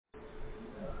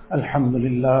الحمد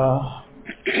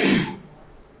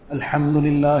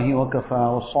لله وكفى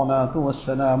والصلاة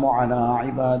والسلام على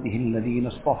عباده الذين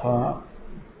اصطفى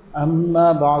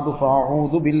أما بعد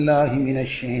فأعوذ بالله من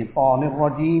الشيطان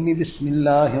الرجيم بسم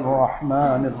الله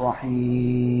الرحمن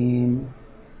الرحيم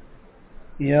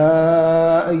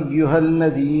يا أيها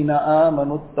الذين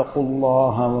آمنوا اتقوا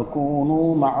الله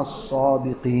وكونوا مع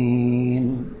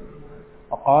الصادقين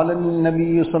وقال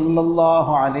النبي صلى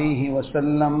الله عليه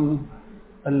وسلم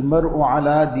المرء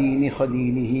على دين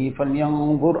خليله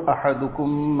فلينظر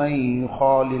أحدكم من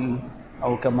يخالل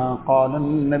أو كما قال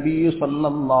النبي صلى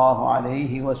الله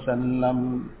عليه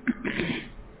وسلم.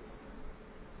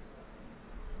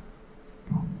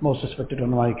 Most respected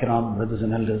ulama kiram, brothers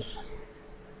and elders,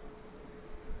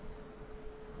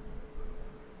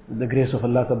 with the grace of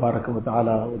Allah Tabaraka wa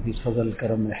Ta'ala, with His fazal,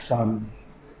 karam, ihsan,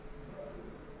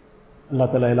 Allah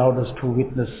Ta'ala allowed us to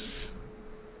witness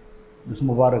this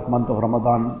Mubarak month of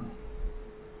Ramadan.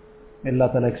 May Allah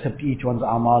Ta'ala accept each one's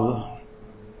amal.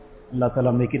 Allah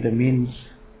Ta'ala make it a means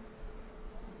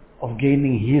of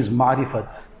gaining His ma'rifat.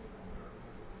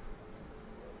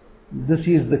 This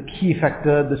is the key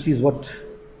factor. This is what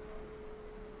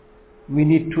we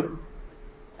need to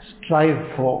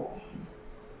strive for,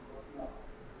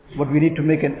 what we need to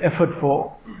make an effort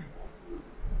for,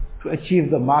 to achieve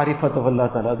the ma'rifat of Allah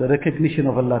Ta'ala, the recognition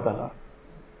of Allah Ta'ala.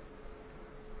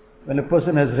 When a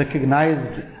person has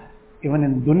recognized, even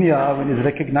in dunya, when he's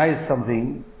recognized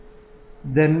something,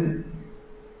 then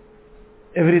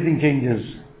everything changes.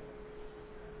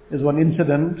 There's one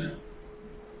incident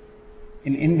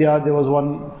in India. There was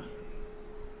one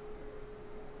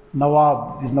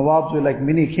Nawab. These Nawabs were like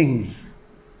mini kings.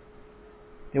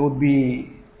 They would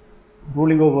be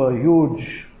ruling over a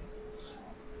huge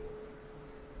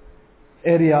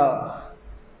area.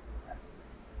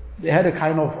 They had a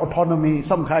kind of autonomy,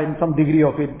 some degree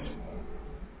of it.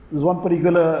 There's one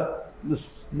particular, this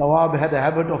Nawab had a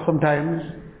habit of sometimes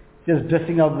just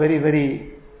dressing up very,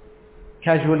 very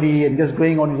casually and just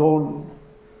going on his own,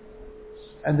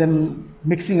 and then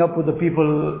mixing up with the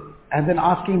people and then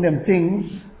asking them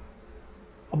things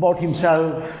about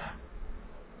himself,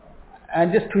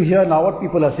 and just to hear now what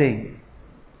people are saying.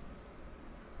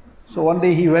 So one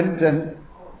day he went, and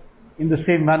in the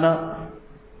same manner,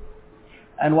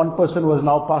 and one person was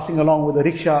now passing along with a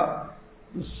rickshaw,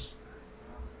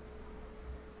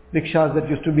 rickshaws that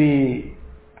used to be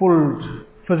pulled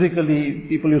physically,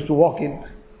 people used to walk in.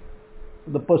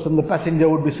 The passenger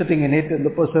would be sitting in it, and the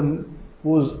person who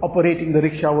was operating the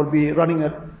rickshaw would be running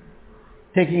it,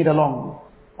 taking it along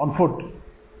on foot.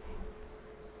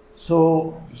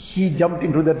 So he jumped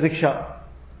into that rickshaw.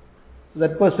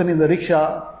 That person in the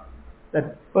rickshaw,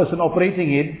 that person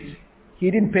operating it,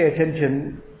 he didn't pay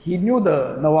attention. He knew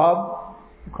the Nawab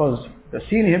because they'd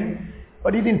seen him,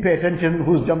 but he didn't pay attention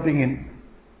who's jumping in.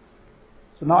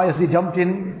 So now as he jumped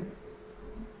in,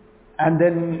 and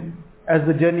then as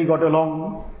the journey got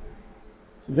along,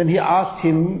 then he asked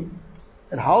him,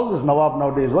 how's this Nawab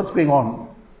nowadays? What's going on?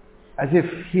 As if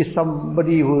he's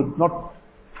somebody who's not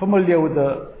familiar with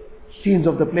the scenes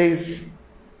of the place.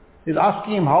 He's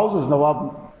asking him, how's this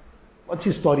Nawab? What's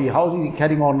his story? How's he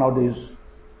carrying on nowadays?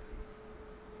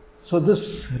 So this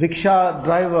rickshaw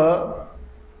driver,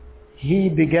 he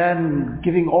began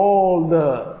giving all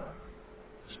the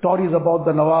stories about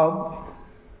the Nawab,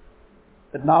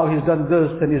 that now he's done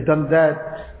this and he's done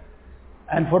that.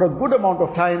 And for a good amount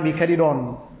of time he carried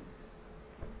on.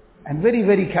 And very,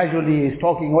 very casually he's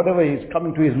talking whatever is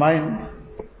coming to his mind,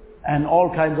 and all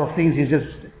kinds of things he's just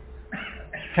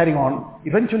carrying on.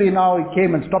 Eventually now he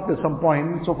came and stopped at some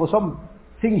point. So for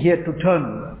something he had to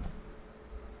turn.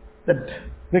 That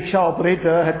rickshaw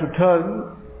operator had to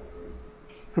turn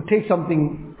to take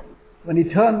something. When he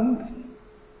turned,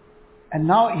 and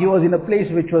now he was in a place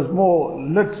which was more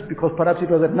lit, because perhaps it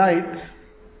was at night,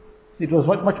 it was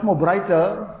much more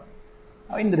brighter.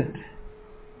 He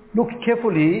looked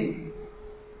carefully,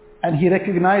 and he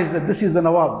recognized that this is the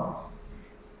Nawab.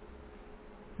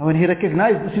 And when he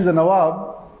recognized this is the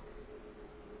Nawab,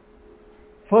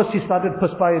 first he started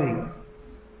perspiring,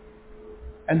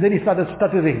 and then he started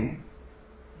stuttering,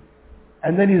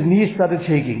 and then his knees started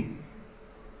shaking,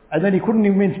 and then he couldn't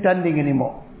remain standing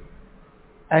anymore,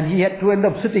 and he had to end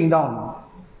up sitting down,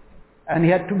 and he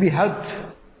had to be helped,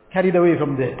 carried away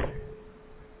from there.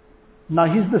 Now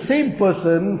he's the same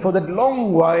person for that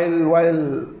long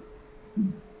while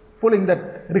pulling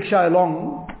that rickshaw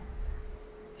along.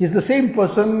 He's the same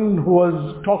person who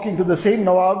was talking to the same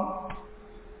Nawab,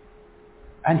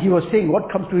 and he was saying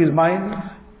what comes to his mind.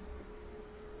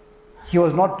 He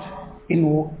was not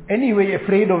in any way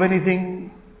afraid of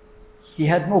anything. He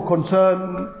had no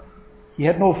concern. He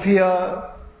had no fear.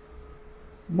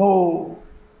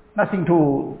 nothing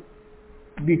to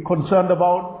be concerned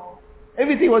about.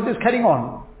 Everything was just carrying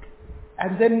on.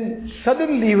 And then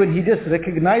suddenly when he just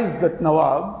recognized that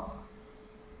Nawab,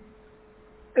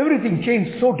 everything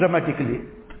changed so dramatically.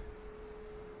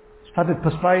 Started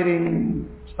perspiring,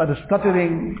 started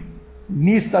stuttering,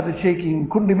 knees started shaking,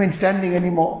 couldn't remain standing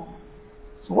anymore.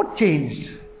 So what changed?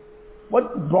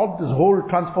 What brought this whole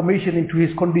transformation into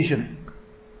his condition?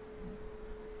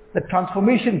 The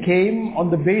transformation came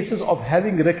on the basis of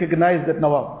having recognized that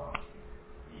Nawab.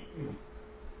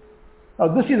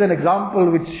 Now this is an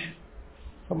example which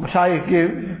some Mashaykh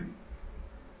give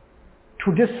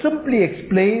to just simply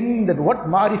explain that what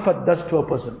Ma'rifat does to a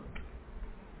person.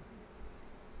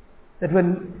 That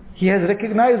when he has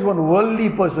recognized one worldly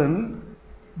person,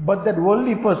 but that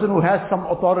worldly person who has some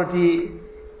authority,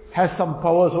 has some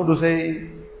power, so to say,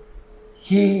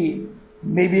 he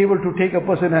may be able to take a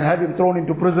person and have him thrown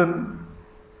into prison.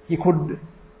 He could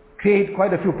create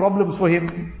quite a few problems for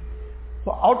him.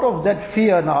 So out of that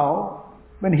fear now,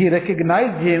 when he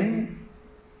recognized him,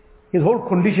 his whole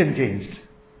condition changed.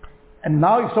 And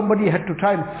now if somebody had to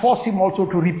try and force him also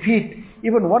to repeat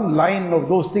even one line of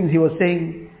those things he was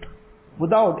saying,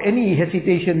 without any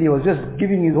hesitation, he was just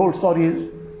giving his whole stories,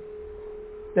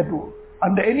 that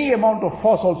under any amount of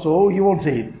force also, he won't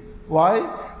say it. Why?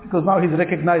 Because now he's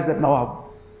recognized that Nawab.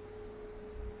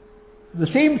 The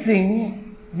same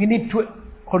thing we need to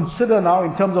consider now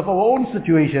in terms of our own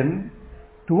situation.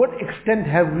 To what extent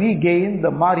have we gained the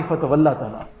Ma'rifat of Allah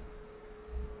Ta'ala?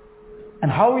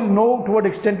 And how we'll know to what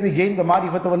extent we gain the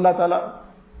Ma'rifat of Allah Ta'ala?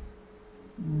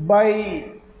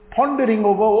 By pondering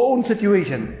over our own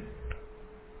situation.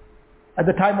 At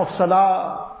the time of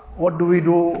Salah, what do we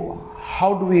do?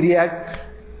 How do we react?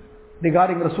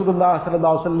 Regarding Rasulullah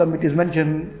Sallallahu Alaihi Wasallam, it is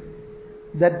mentioned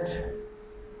that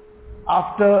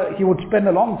after he would spend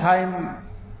a long time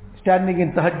standing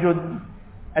in tahajjud,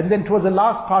 and then towards the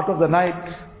last part of the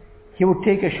night, he would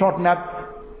take a short nap,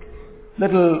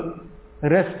 little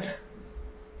rest.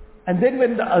 And then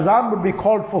when the azan would be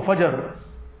called for Fajr,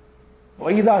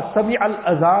 وَإِذَا سَمِعَ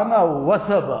الْأَذَانَ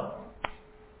وَسَبَ,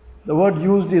 the word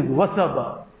used is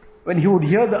wasaba. When he would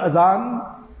hear the azan,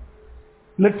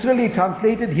 literally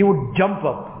translated, he would jump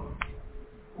up.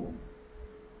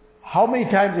 How many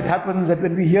times it happens that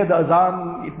when we hear the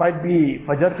azan, it might be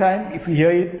Fajr time, if we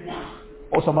hear it,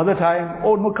 or some other time,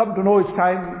 or no, come to know it's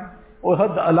time, or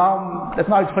heard the alarm, that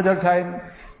now it's Fajr time,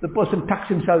 the person tucks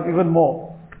himself even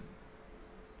more.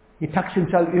 He tucks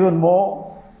himself even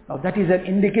more. Now that is an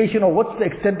indication of what's the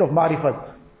extent of Ma'rifat.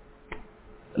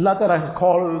 Allah Ta'ala has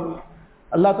called,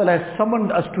 Allah Ta'ala has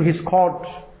summoned us to His court.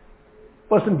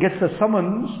 Person gets a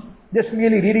summons, just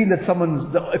merely reading that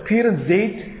summons, the appearance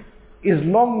date is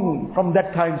long from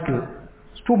that time still.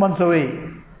 It's 2 months away.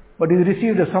 But he's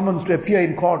received a summons to appear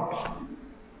in court.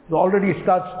 So already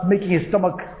starts making his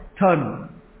stomach turn.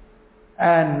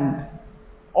 And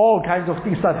all kinds of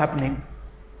things start happening.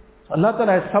 So Allah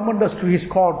Ta'ala has summoned us to His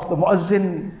court. The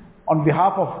Muazzin on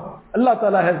behalf of Allah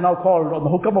Ta'ala has now called on the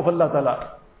hukam of Allah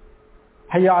Ta'ala.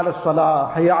 Hayya ala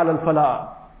salah, hayya ala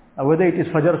al-falah. Whether it is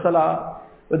Fajr Salah,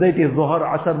 whether it is Dhuhr,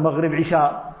 Asr, Maghrib,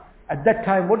 Isha. At that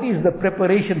time, what is the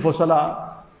preparation for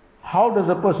Salah? How does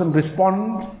a person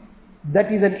respond?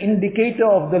 That is an indicator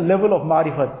of the level of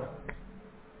Ma'rifat.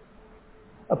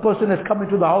 A person has come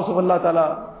into the house of Allah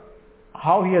Ta'ala.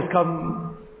 How he has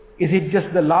come? Is it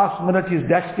just the last minute he's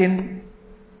dashed in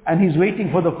and he's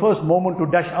waiting for the first moment to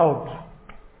dash out?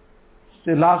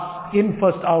 So last in,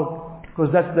 first out,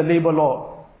 because that's the labor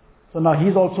law. So now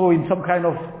he's also in some kind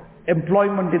of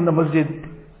employment in the masjid.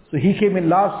 So he came in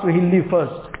last, so he'll leave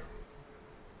first.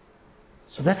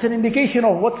 So that's an indication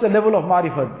of what's the level of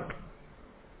Ma'rifat.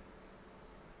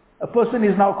 A person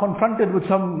is now confronted with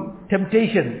some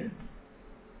temptation,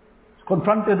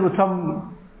 confronted with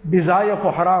some desire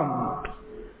for haram.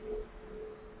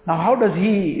 Now how does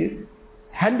he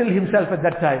handle himself at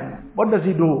that time? What does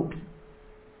he do?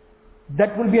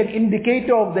 That will be an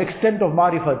indicator of the extent of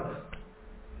Ma'rifat.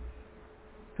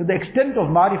 To the extent of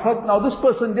Ma'rifat, now this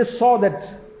person just saw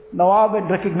that Nawab and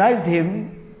recognized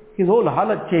him, his whole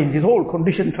halat changed, his whole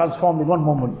condition transformed in one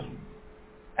moment.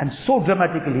 And so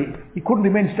dramatically, he couldn't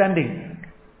remain standing.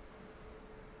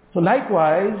 So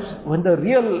likewise, when the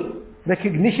real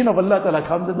recognition of Allah Ta'ala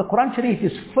comes, and the Quran Sharif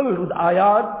is filled with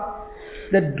ayat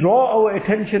that draw our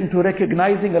attention to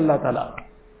recognizing Allah Ta'ala.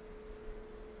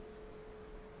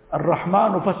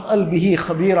 Ar-Rahmanu fas'al bihi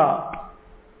khabira.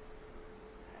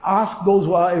 Ask those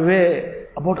who are aware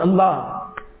about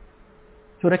Allah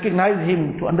to recognize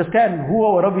Him, to understand who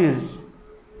our Rabb is.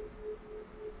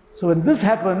 So when this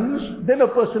happens, then a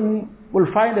person will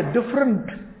find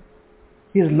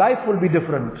his life will be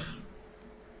different.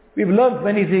 We've learned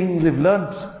many things.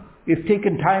 We've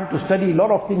taken time to study a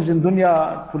lot of things in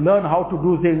dunya, to learn how to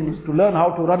do things, to learn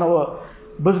how to run our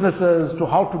businesses, to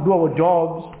how to do our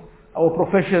jobs, our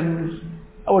professions,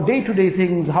 our day-to-day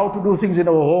things, how to do things in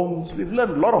our homes. We've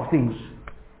learned a lot of things.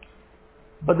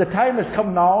 But the time has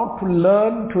come now to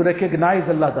learn to recognize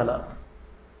Allah Ta'ala,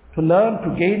 to learn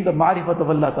to gain the ma'rifat of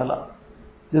Allah Ta'ala.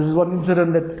 This is one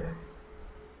incident that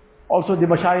also the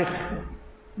mashayikh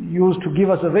used to give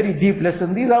us a very deep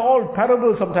lesson. These are all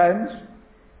parables sometimes,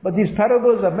 but these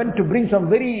parables are meant to bring some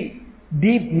very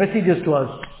deep messages to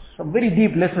us, some very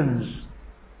deep lessons.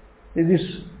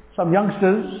 Some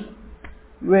youngsters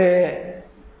were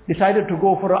decided to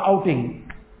go for an outing.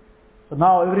 So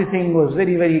now everything was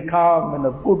very, very calm and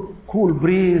a good cool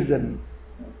breeze, and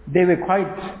they were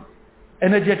quite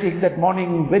energetic that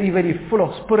morning, very, very full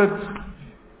of spirit.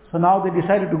 So now they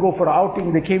decided to go for an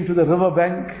outing. They came to the river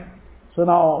bank. So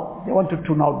now they wanted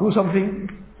to now do something.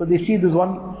 So they see this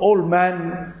one old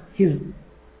man, he's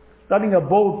running a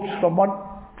boat from one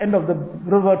end of the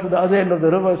river to the other end of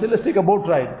the river. So let's take a boat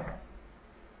ride.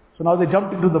 So now they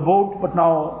jumped into the boat, but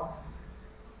now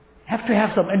have to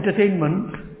have some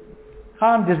entertainment.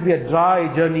 Can't just be a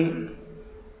dry journey.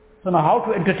 So now how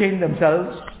to entertain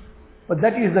themselves? But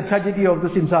that is the tragedy of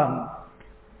this insan,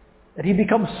 that he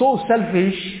becomes so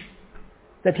selfish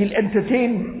that he'll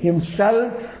entertain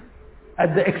himself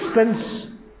at the expense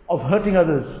of hurting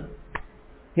others.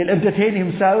 He'll entertain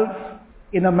himself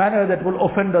in a manner that will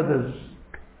offend others,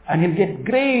 and he'll get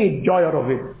great joy out of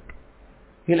it.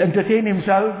 He'll entertain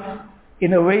himself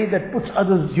in a way that puts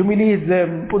others, humiliates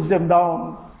them, puts them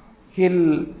down.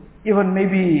 He'll even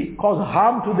maybe cause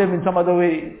harm to them in some other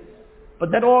way.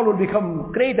 But that all will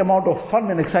become great amount of fun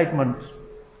and excitement.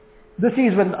 This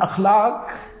is when akhlaq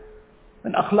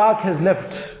has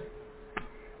left,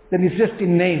 then it's just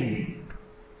in name.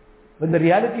 When the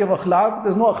reality of akhlaq,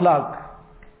 there's no akhlaq.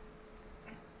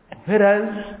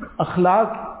 Whereas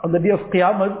akhlaq on the day of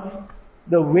Qiyamah,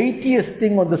 the weightiest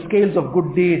thing on the scales of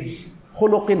good deeds,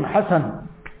 khuluqin hasan,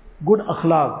 good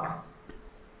akhlaq.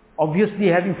 Obviously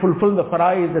having fulfilled the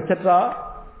faraiz, etc.,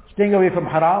 staying away from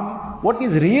haram. What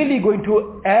is really going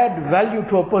to add value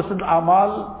to a person's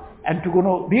amal and to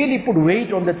really put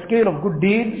weight on that scale of good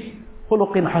deeds?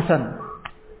 Khuluqin hasan.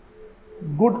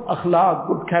 Good akhlaq,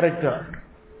 good character.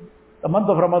 The month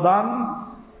of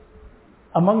Ramadan,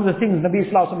 among the things Nabi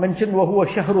Sallallahu Alaihi Wasallam mentioned,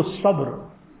 وَهُوَ شَهْرُ الصَّبْرِ.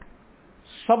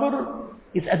 Sabr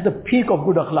is at the peak of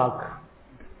good akhlaq.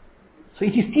 So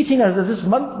it is teaching us that this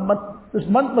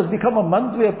month must become a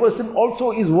month where a person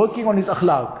also is working on his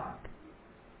akhlaq.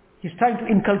 He's trying to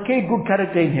inculcate good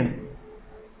character in him.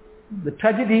 The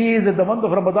tragedy is that the month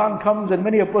of Ramadan comes and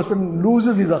many a person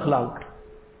loses his akhlaq,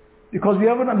 because we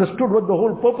haven't understood what the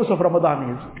whole purpose of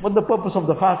Ramadan is, what the purpose of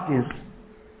the fast is.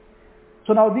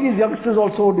 So now these youngsters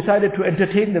also decided to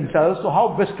entertain themselves. So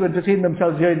how best to entertain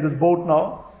themselves here in this boat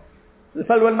now? They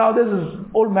felt, well, now there's this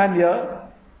old man here.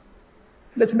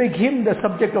 Let's make him the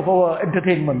subject of our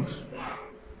entertainment.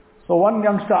 So one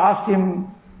youngster asked him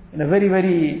in a very,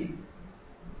 very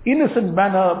innocent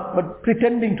manner, but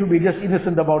pretending to be just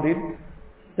innocent about it,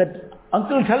 that,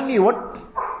 uncle, tell me,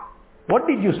 what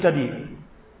did you study?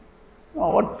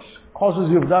 What courses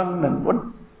you've done and what?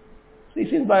 So he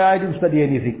says, I didn't study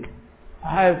anything.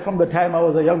 From the time I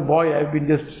was a young boy,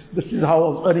 this is how I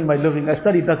was earning my living. I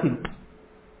studied nothing.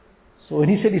 So when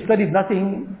he said he studied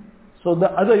nothing, so the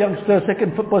other youngster,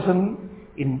 second person,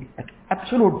 in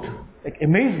absolute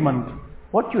amazement,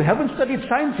 what, you haven't studied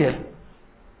science yet?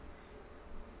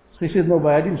 So he says, no,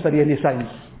 I didn't study any science.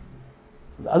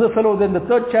 The other fellow, then the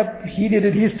third chap, he did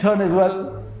it his turn as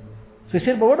well. So he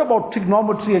said, but what about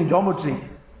trigonometry and geometry?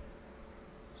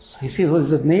 So he says, well,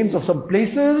 is it names of some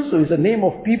places, or is it the name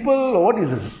of people, or what is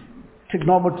this?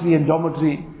 Trigonometry and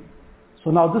geometry. So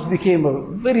now this became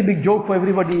a very big joke for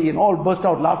everybody, and all burst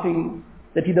out laughing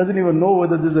that he doesn't even know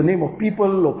whether this is the name of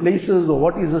people or places, or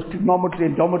what is this trigonometry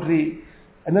and geometry.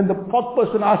 And then the fourth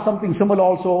person asked something similar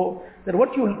also, that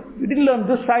what you didn't learn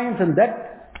this science and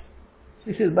that.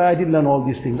 So he says, but I didn't learn all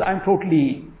these things. I'm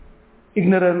totally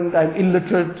ignorant, I'm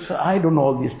illiterate, I don't know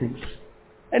all these things.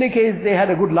 In any case, they had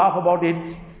a good laugh about it.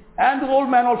 And the old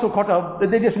man also caught up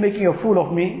that they're just making a fool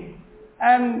of me.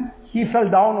 And he fell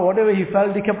down, or whatever he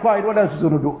felt, he kept quiet. What else is he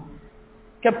going to do?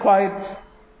 Kept quiet,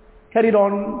 carried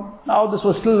on. Now this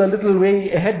was still a little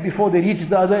way ahead before they reached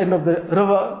the other end of the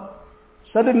river.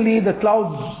 Suddenly the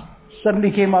clouds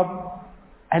suddenly came up,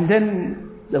 and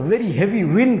then the very heavy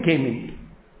wind came in.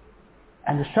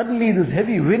 And suddenly this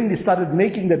heavy wind started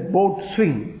making that boat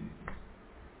swing.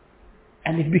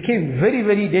 And it became very,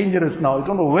 very dangerous now. I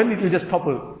don't know when it will just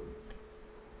topple.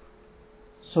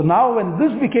 So now when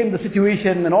this became the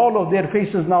situation and all of their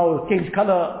faces now changed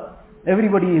color,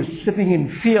 everybody is sitting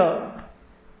in fear.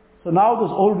 So now this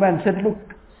old man said, look,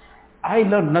 I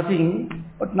learned nothing,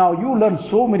 but now you learn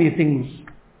so many things.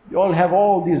 You all have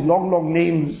all these long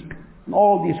names, and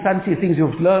all these fancy things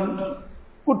you've learned.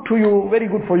 Good to you, very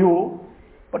good for you.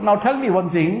 But now tell me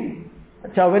one thing.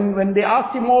 When they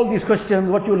asked him all these questions,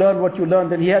 what you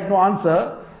learned, and he had no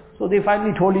answer, so they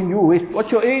finally told him,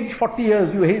 what's your age? 40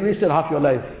 years, you wasted half your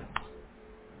life.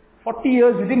 40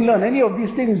 years, you didn't learn any of these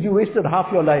things, you wasted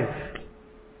half your life.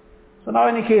 So now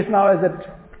in any case, now as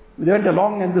that they went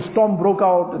along and the storm broke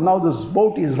out, and now this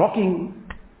boat is rocking.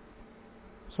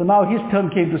 So now his turn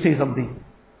came to say something.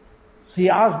 So he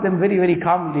asked them very, very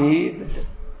calmly,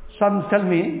 sons, tell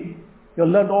me, you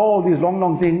learned all these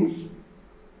long things,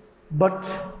 but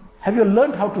have you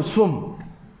learned how to swim?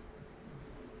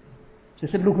 She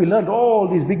said, look, we learned all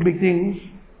these big things,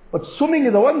 but swimming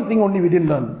is the one thing only we didn't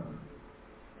learn.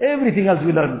 Everything else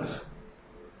we learned.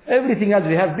 Everything else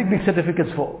we have big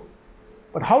certificates for.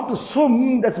 But how to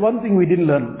swim, that's one thing we didn't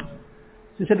learn.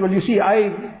 She said, well, you see,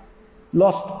 I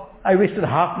wasted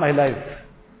half my life.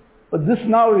 But this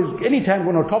now is any time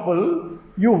going to topple,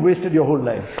 you've wasted your whole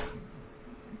life.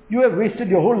 You have wasted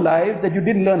your whole life that you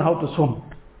didn't learn how to swim.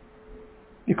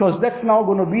 Because that's now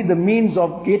going to be the means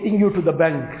of getting you to the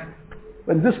bank.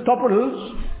 When this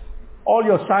topples, all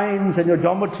your science and your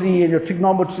geometry and your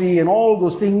trigonometry and all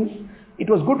those things, it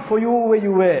was good for you where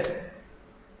you were.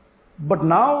 But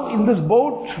now in this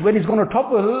boat, when it's going to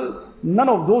topple, none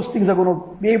of those things are going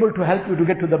to be able to help you to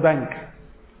get to the bank.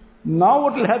 Now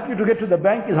what will help you to get to the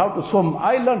bank is how to swim.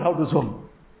 I learned how to swim.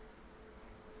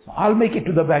 So I'll make it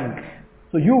to the bank.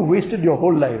 So you wasted your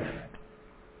whole life.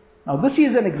 Now this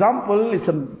is an example, it's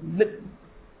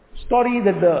a story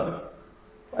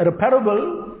a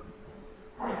parable,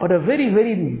 but a very,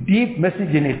 very deep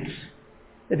message in it.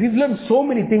 That we've learned so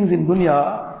many things in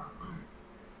dunya,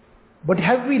 but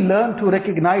have we learned to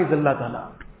recognize Allah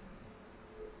Ta'ala?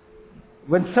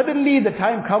 When suddenly the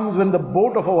time comes when the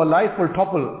boat of our life will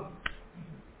topple,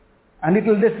 and it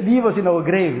will just leave us in our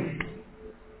grave,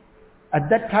 at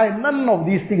that time none of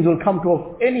these things will come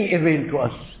to any avail to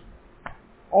us.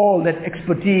 All that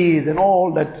expertise and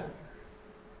all that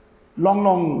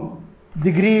long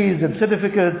degrees and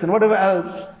certificates and whatever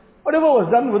else, whatever was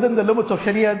done within the limits of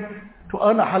Sharia to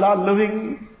earn a halal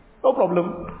living, no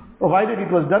problem. Provided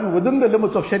it was done within the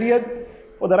limits of Sharia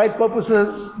for the right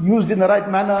purposes, used in the right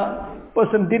manner,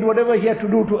 person did whatever he had to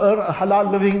do to earn a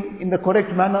halal living in the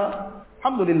correct manner,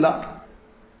 alhamdulillah,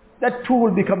 that too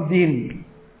will become deen.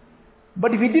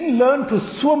 But if he didn't learn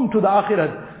to swim to the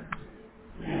akhirat,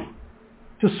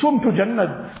 to swim to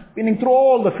Jannah, meaning through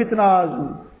all the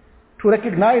fitnas, to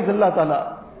recognize Allah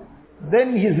Ta'ala,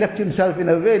 then he's left himself in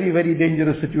a very, very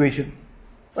dangerous situation.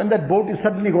 When that boat is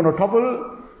suddenly going to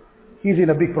topple, he's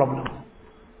in a big problem.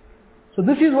 So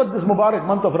this is what this Mubarak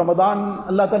month of Ramadan,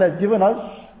 Allah Ta'ala has given us,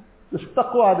 this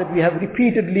taqwa that we have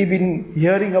repeatedly been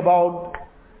hearing about.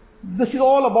 This is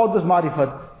all about this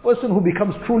marifat. Person who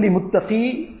becomes truly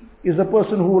muttaqi is the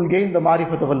person who will gain the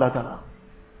marifat of Allah Ta'ala.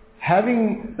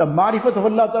 Having the marifat of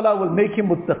Allah Ta'ala will make him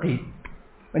muttaqi.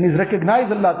 When he's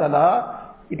recognized Allah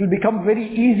Ta'ala, it will become very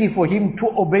easy for him to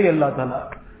obey Allah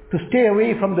Ta'ala, to stay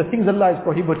away from the things Allah has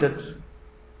prohibited.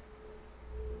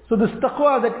 So this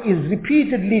taqwa that is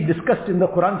repeatedly discussed in the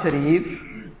Quran Sharif,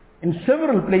 in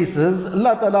several places,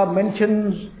 Allah Ta'ala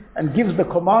mentions and gives the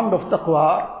command of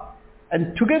taqwa,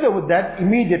 and together with that,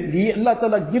 immediately, Allah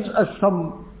Ta'ala gives us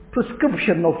some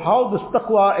prescription of how this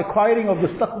taqwa, acquiring of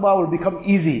this taqwa will become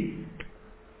easy.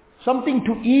 Something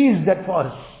to ease that for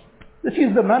us. This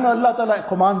is the manner Allah Ta'ala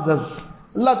commands us.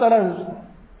 Allah Ta'ala's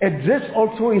address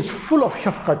also is full of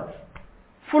shafqat,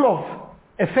 full of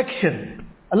affection.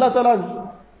 Allah Ta'ala's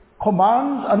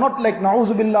commands are not like,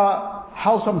 na'udhu billah,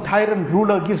 how some tyrant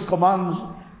ruler gives commands,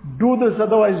 do this,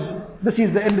 otherwise this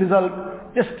is the end result.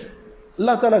 Just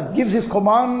Allah Ta'ala gives his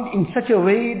command in such a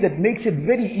way that makes it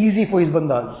very easy for his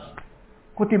bandas.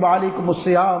 كُتِبَ عَلَيْكُمُ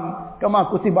الصِّيَامُ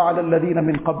كَمَا كُتِبَ عَلَى الَّذِينَ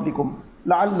مِنْ قَبْلِكُمْ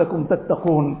لَعَلَّكُمْ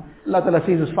تَتَّقُونَ. Allah Ta'ala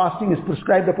says his fasting is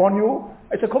prescribed upon you.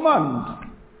 It's a command.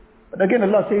 But again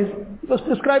Allah says it was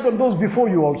prescribed on those before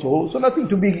you also. So nothing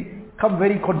to become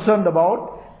very concerned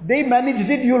about. They managed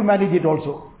it, you'll manage it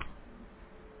also.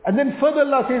 And then further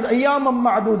Allah says, أَيَّامًا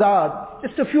مَعْدُودَاتٍ,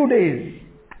 just a few days.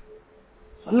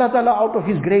 So Allah Ta'ala out of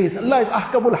His grace, Allah is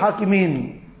Ahkamul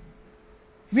Hakimin.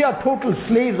 We are total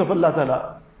slaves of Allah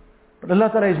Ta'ala. But Allah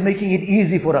Ta'ala is making it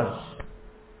easy for us.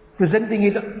 Presenting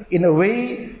it in a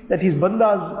way that His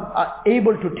bandas are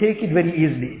able to take it very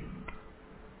easily.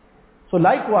 So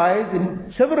likewise,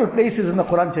 in several places in the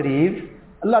Quran Sharif,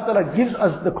 Allah Ta'ala gives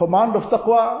us the command of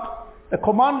taqwa, The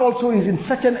command also is in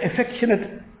such an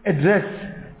affectionate address.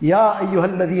 Ya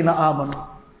ayyuhalladhina amanu.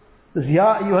 This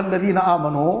Ya ayyuhalladhina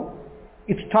amanu,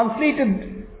 it's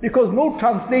translated because no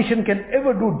translation can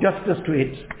ever do justice to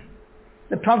it.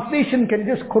 The translation can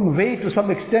just convey to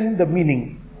some extent the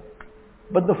meaning.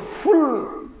 But the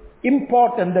full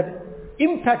import and the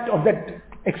impact of that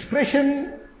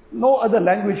expression, no other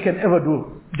language can ever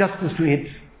do justice to it.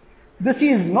 This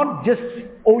is not just,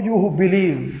 "O you who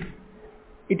believe."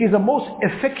 It is a most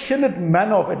affectionate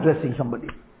manner of addressing somebody.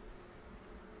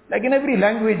 Like in every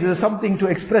language, there's something to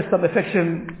express some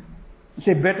affection. You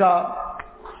say beta,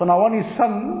 so now one is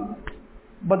son,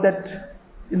 but that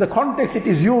in the context it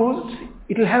is used,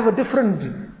 it will have a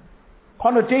different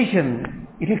connotation.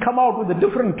 It will come out with a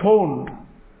different tone.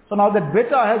 So now that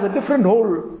beta has a different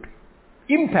whole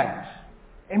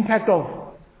impact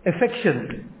of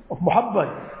affection, of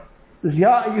muhabbat. This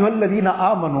Ya ayyuhalladhina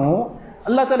amanu,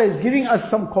 Allah Ta'ala is giving us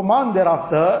some command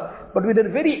thereafter, but with a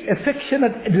very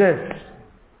affectionate address.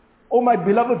 O my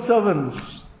beloved servants,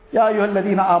 Ya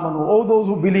ayyuhalladhina amanu, O those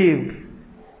who believe,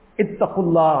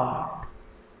 ittaqullah,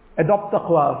 adopt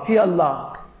taqwa, fear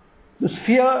Allah. This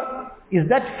fear is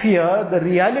that fear, the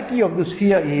reality of this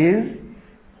fear is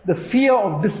the fear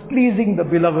of displeasing the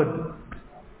beloved.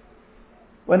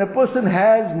 When a person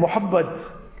has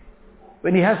muhabbat,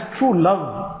 when he has true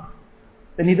love,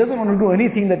 then he doesn't want to do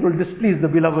anything that will displease the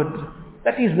beloved.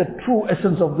 That is the true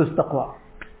essence of this taqwa.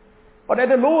 But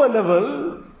at a lower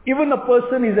level, even a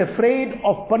person is afraid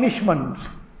of punishment.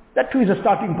 That too is a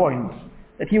starting point.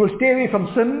 That he will stay away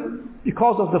from sin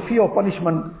because of the fear of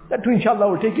punishment. That too inshallah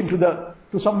will take him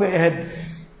to somewhere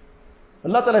ahead.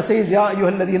 Allah Ta'ala says, Ya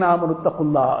ayyuhalladhina amanu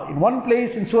attaqullah. In one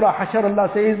place in Surah Hashar, Allah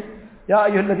says, Ya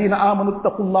ayyuhalladhina amanu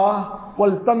attaqullah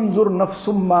wal tanzur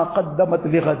nafsum ma qaddamat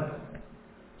lighad.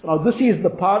 So now this is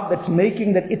the part that's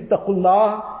making that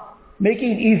ittaqullah,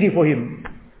 making it easy for him.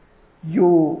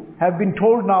 You have been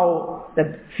told now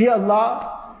that fear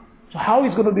Allah, so how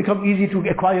is going to become easy to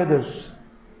acquire this?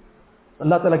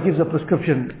 Allah Ta'ala gives a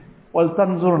prescription. Wal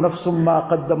tanzur nafsum ma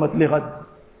qaddamat lighad.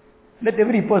 Let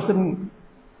every person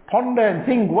ponder and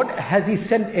think, what has he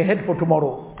sent ahead for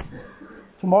tomorrow?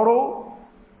 Tomorrow,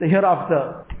 the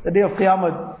hereafter, the day of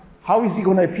Qiyamah, how is he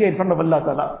going to appear in front of Allah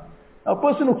Ta'ala? A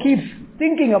person who keeps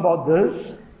thinking about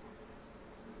this,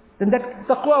 then that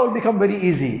taqwa will become very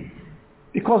easy.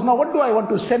 Because now what do I want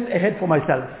to send ahead for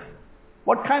myself?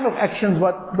 What kind of actions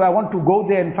do I want to go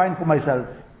there and find for myself?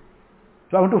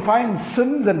 Do I want to find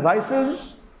sins and vices?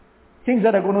 Things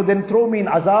that are going to then throw me in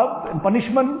azab and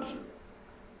punishment?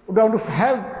 Or do I want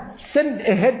to send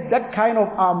ahead that kind of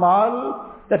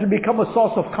amal that will become a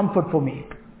source of comfort for me?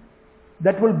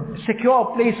 That will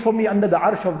secure a place for me under the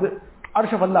arsh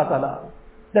of Allah Ta'ala.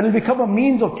 That will become a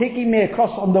means of taking me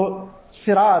across on the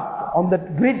sirat, on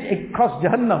that bridge across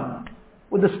Jahannam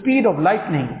with the speed of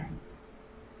lightning.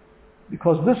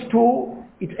 Because this too,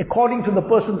 it's according to the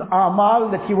person's amal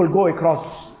that he will go across.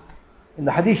 In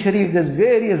the Hadith Sharif, there's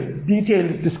various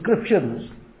detailed descriptions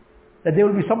that there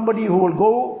will be somebody who will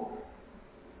go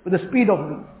with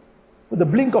the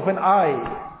blink of an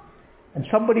eye, and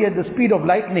somebody at the speed of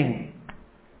lightning,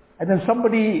 and then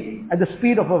somebody at the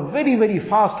speed of a very, very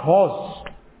fast horse,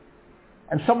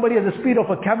 and somebody at the speed of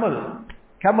a camel.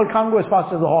 Camel can't go as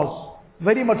fast as a horse,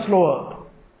 very much slower.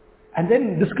 And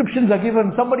then descriptions are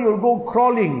given, somebody will go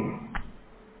crawling.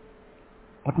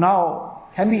 But now,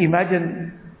 can we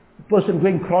imagine a person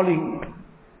going crawling?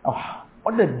 Oh,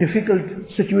 what a difficult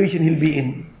situation he'll be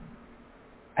in.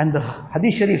 And the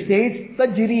Hadith Sharif says,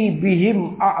 تَجْرِي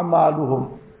بِهِمْ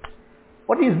أَعْمَالُهُمْ.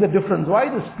 What is the difference? Why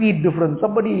the speed difference?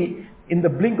 Somebody in the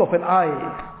blink of an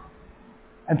eye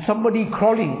and somebody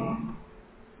crawling.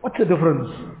 What's the difference?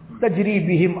 تَجْرِي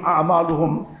بِهِمْ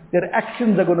أَعْمَالُهُمْ. Their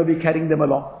actions are going to be carrying them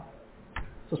along.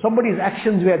 So somebody's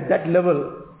actions were at that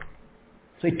level,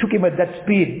 so it took him at that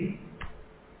speed.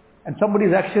 And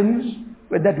somebody's actions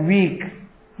were that weak.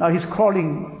 Now he's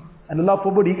crawling, and Allah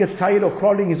forbid he gets tired of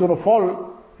crawling, he's going to fall.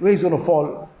 Where he's going to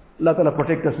fall? Allah Ta'ala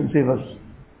protect us and save us.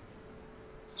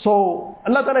 So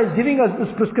Allah Ta'ala is giving us this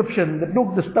prescription that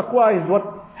look, this taqwa is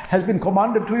what has been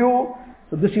commanded to you.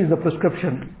 So this is the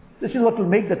prescription. This is what will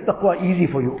make the taqwa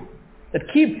easy for you. That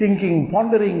keep thinking,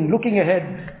 pondering, looking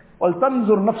ahead. وَلْتَنْظُرْ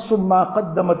نَفْسٌ مَا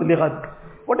قَدَّمَتْ لِغَدْ.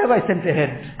 What have I sent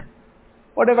ahead?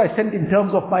 What have I sent in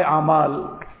terms of my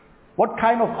amal? What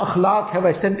kind of akhlaq have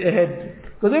I sent ahead?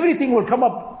 Because everything will come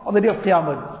up on the day of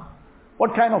Qiyamah.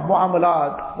 What kind of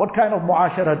mu'amalat? What kind of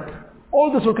mu'asharat?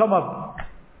 All this will come up.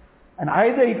 And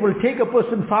either it will take a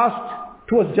person fast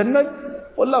towards Jannah,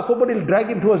 or Allah forbid will drag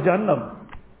him towards Jahannam.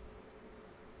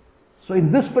 So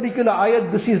in this particular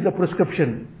ayat, this is the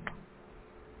prescription.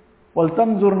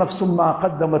 وَلْتَنْظُرْ نَفْسٌ مَا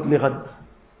قَدَّمَتْ لِغَدٍ.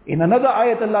 In another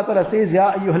ayat Allah Ta'ala says,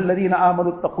 يَا أَيُّهَا الَّذِينَ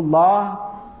آمَنُوا اتَّقُوا اللَّهَ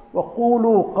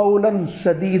وَقُولُوا قَوْلًا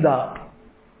سَدِيدًا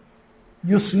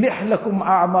يُصْلِحْ لَكُمْ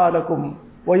أَعْمَالَكُمْ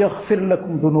وَيَغْفِرْ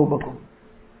لَكُمْ ذُنُوبَكُمْ.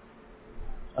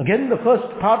 Again, the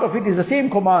first part of it is the same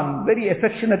command, very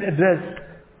affectionate address.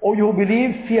 O you who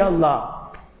believe, fear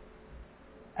Allah.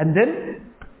 And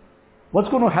then, what's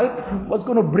going to help, what's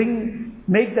going to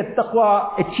make that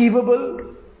taqwa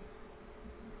achievable?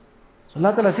 So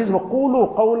Allah Ta'ala says,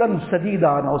 وَقُولُوا قَوْلًا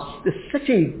سَدِيدًا. Now, there's such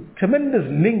a tremendous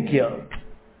link here.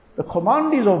 The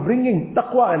command is of bringing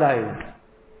taqwa alive.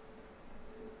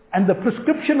 And the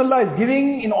prescription Allah is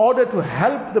giving in order to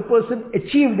help the person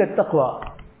achieve that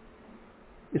taqwa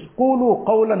is قُولُوا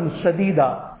قَوْلًا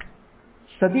سَدِيدًا.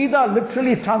 Sadida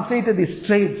literally translated is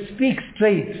straight, speak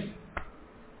straight.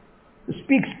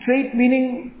 Speak straight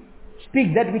meaning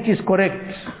speak that which is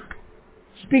correct.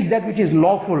 Speak that which is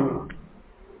lawful.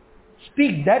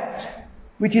 Speak that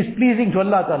which is pleasing to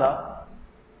Allah Ta'ala.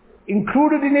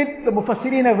 Included in it, the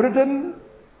Mufassirin have written,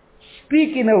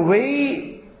 speak in a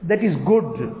way that is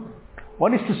good.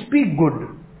 One is to speak good.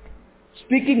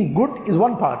 Speaking good is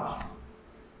one part.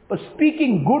 But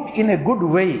speaking good in a good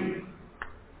way,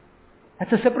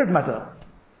 that's a separate matter.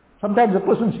 Sometimes a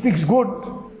person speaks good,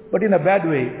 but in a bad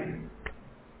way.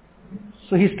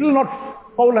 So he's still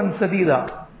not qawlan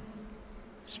sadida.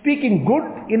 Speaking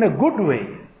good in a good way.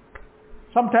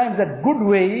 Sometimes that good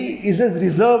way is just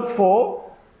reserved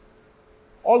for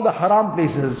all the haram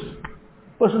places.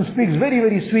 Person speaks very,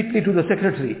 very sweetly to the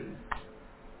secretary.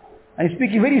 And he's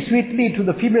speaking very sweetly to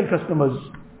the female customers.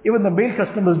 Even the male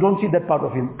customers don't see that part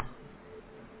of him.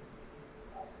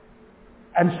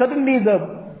 And suddenly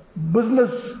the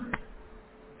business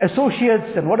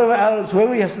associates and whatever else,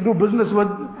 whoever he has to do business with,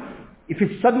 if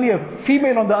it's suddenly a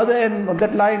female on the other end of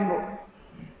that line,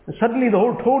 suddenly the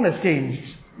whole tone has changed.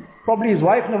 Probably his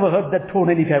wife never heard that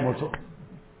tone any time also.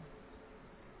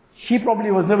 She probably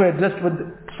was never addressed with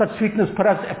such sweetness,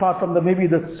 perhaps apart from maybe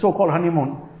the so-called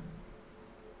honeymoon.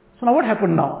 So now what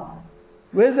happened now?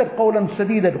 Where is that qawlan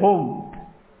sadid at home?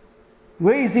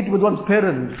 Where is it with one's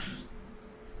parents?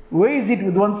 Where is it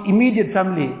with one's immediate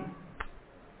family?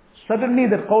 Suddenly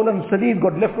that qawlan sadid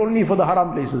got left only for the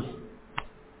haram places.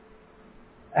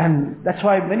 And that's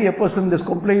why many a person has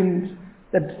complained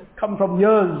that come from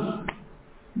years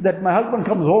that my husband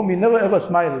comes home, he never ever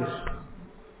smiles.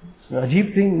 It's an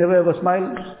ajib thing, never ever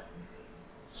smiles.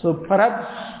 So perhaps,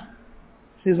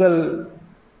 says, well,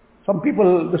 some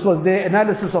people, this was their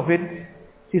analysis of it.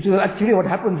 He says, well, actually what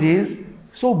happens is,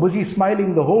 so busy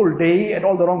smiling the whole day at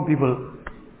all the wrong people.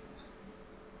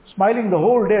 Smiling the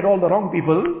whole day at all the wrong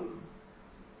people.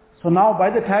 So now by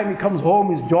the time he comes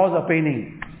home, his jaws are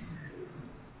paining.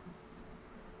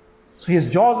 So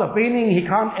his jaws are paining, he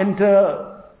can't enter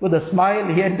with a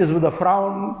smile, he enters with a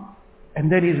frown,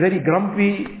 and then he's very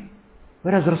grumpy.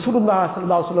 Whereas Rasulullah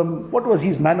sallallahu alaihi wasallam, what was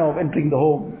his manner of entering the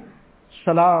home?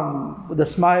 Salam, with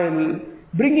a smile,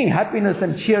 bringing happiness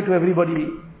and cheer to everybody,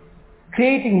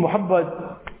 creating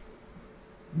muhabbat.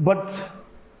 But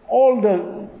all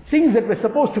the things that were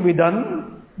supposed to be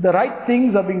done, the right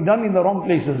things are being done in the wrong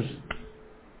places.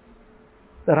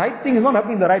 The right thing is not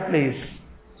happening in the right place.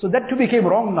 So that too became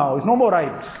wrong now, it's no more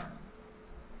right.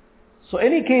 So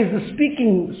any case, the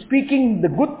speaking the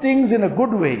good things in a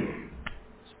good way,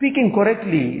 speaking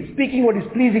correctly, speaking what is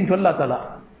pleasing to Allah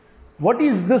Ta'ala. What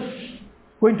is this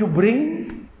going to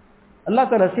bring? Allah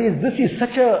Ta'ala says this is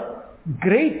such a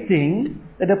great thing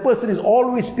that a person is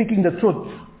always speaking the truth.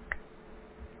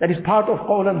 That is part of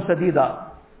qawlan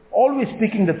sadida. Always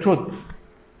speaking the truth.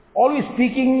 Always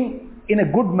speaking in a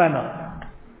good manner.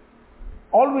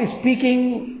 Always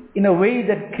speaking in a way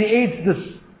that creates this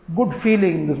good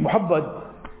feeling, this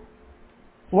muhabbat.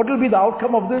 What will be the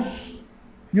outcome of this?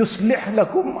 يُصْلِحْ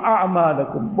لَكُمْ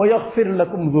أَعْمَالَكُمْ وَيَغْفِرْ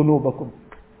لَكُمْ ذُنُوبَكُمْ.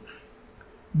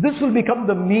 This will become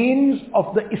the means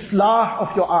of the islah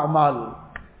of your a'mal.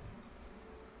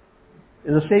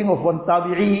 There's a saying of one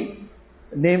tabi'i,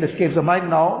 the name escapes the mind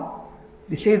now.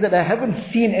 He says that I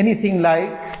haven't seen anything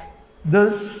like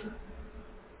this,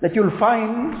 that you'll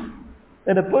find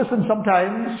that a person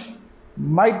sometimes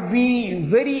might be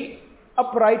very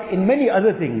upright in many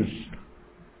other things.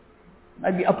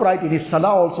 Might be upright in his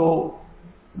salah also,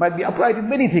 might be upright in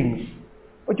many things.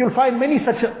 But you'll find many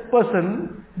such a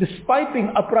person, despite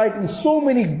being upright in so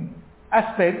many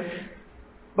aspects,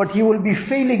 but he will be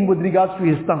failing with regards to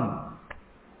his tongue.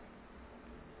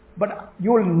 But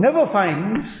you will never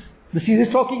find, this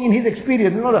is talking in his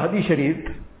experience, not a hadith sharif.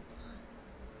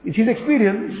 It's his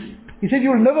experience. He said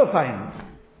you'll never find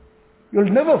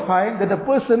that a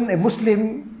person, a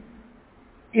Muslim,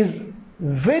 is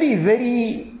very,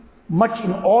 very much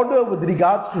in order with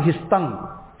regards to his tongue.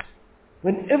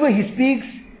 Whenever he speaks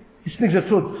the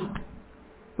truth.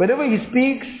 Whenever he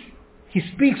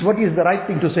speaks what is the right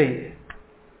thing to say.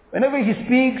 Whenever he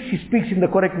speaks in the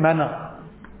correct manner.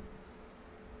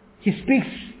 He speaks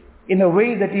in a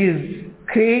way that is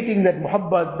creating that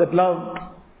muhabbat, that love.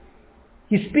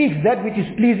 He speaks that which is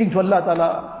pleasing to Allah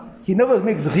Ta'ala. He never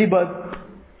makes ghibat.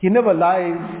 He never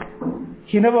lies.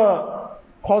 He never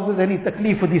causes any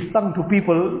taklif with his tongue to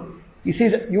people. He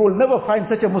says, you will never find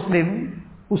such a Muslim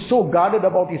who's so guarded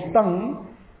about his tongue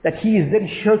that he is then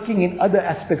shirking in other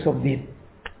aspects of deen.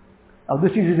 Now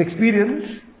this is his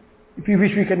experience. If you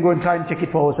wish, we can go and try and check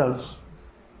it for ourselves.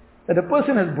 That a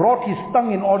person has brought his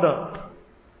tongue in order.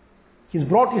 He's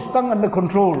brought his tongue under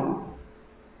control.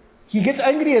 He gets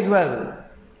angry as well.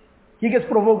 He gets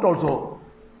provoked also.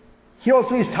 He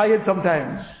also is tired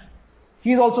sometimes.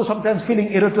 He is also sometimes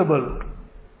feeling irritable.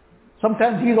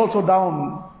 Sometimes he is also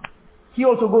down. He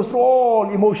also goes through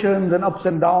all emotions and ups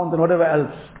and downs and whatever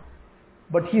else.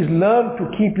 But he's learned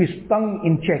to keep his tongue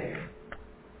in check.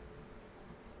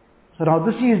 So now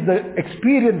this is the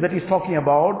experience that he's talking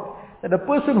about, that a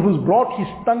person who's brought his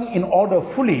tongue in order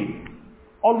fully,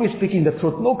 always speaking the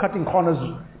truth, no cutting corners,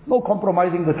 no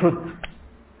compromising the truth,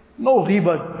 no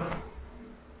ghibat,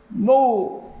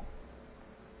 no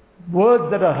words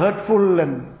that are hurtful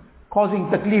and causing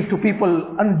taklif to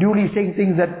people, unduly saying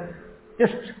things that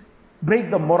just break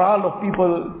the morale of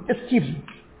people, just keeps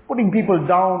putting people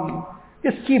down,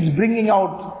 just keeps bringing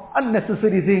out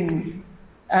unnecessary things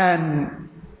and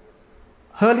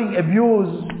hurling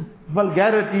abuse,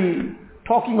 vulgarity,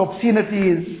 talking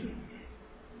obscenities.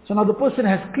 So now the person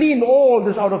has cleaned all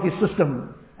this out of his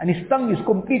system and his tongue is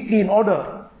completely in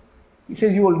order. He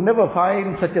says you will never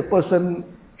find such a person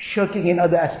shirking in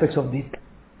other aspects of deen.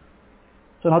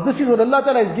 So now this is what Allah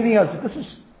Ta'ala is giving us.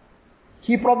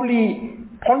 He probably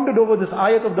pondered over this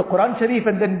ayat of the Quran Sharif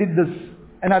and then did this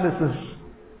analysis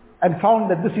and found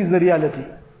that this is the reality.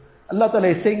 Allah Ta'ala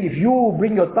is saying, if you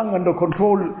bring your tongue under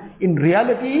control in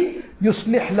reality,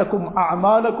 يُصْلِحْ لَكُمْ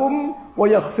أَعْمَالَكُمْ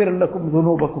وَيَغْفِرْ لَكُمْ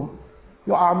ذُنُوبَكُمْ.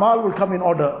 Your a'mal will come in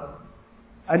order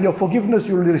and your forgiveness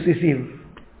you will receive.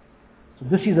 So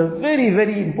this is a very,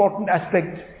 very important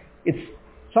aspect. It's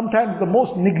sometimes the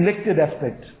most neglected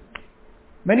aspect.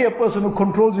 Many a person who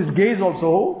controls his gaze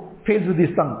also fails with his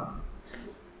tongue.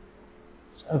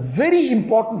 A very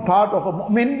important part of a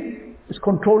mu'min is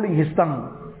controlling his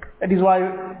tongue. That is why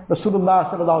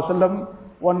Rasulullah sallallahu alaihi wasallam,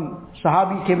 one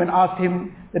Sahabi came and asked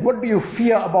him that, what do you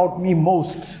fear about me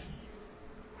most?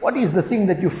 What is the thing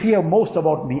that you fear most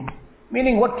about me?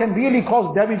 Meaning what can really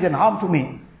cause damage and harm to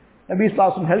me? Nabi sallallahu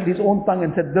alaihi wasallam held his own tongue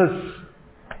and said,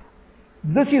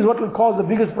 this is what will cause the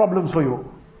biggest problems for you.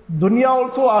 Dunya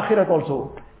also, akhirat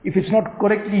also. If it's not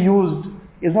correctly used,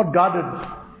 is not guarded.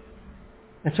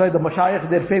 That's why the mashayikh,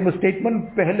 their famous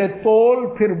statement, pehle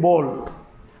tol phir bol.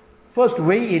 First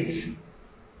weigh it.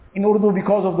 In Urdu,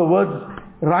 because of the words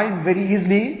rhyme very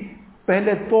easily,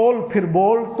 pehle tol phir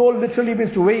bol. Tol literally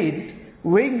means to weigh it.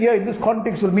 Weighing here in this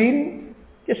context will mean,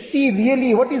 just see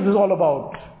really what is this all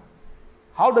about.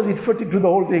 How does it fit into the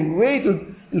whole thing? Weigh it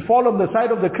will fall on the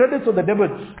side of the credits or the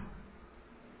debits.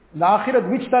 In the akhirat,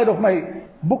 which side of my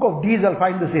book of deeds I'll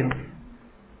find this in?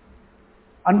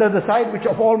 Under the side which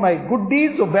of all my good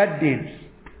deeds or bad deeds?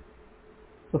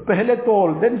 So pehle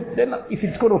tol, then if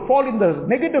it's going to fall in the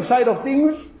negative side of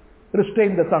things,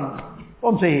 restrain the tongue.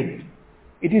 Don't say it.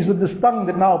 It is with this tongue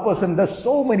that now a person does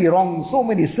so many wrongs, so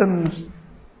many sins,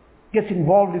 gets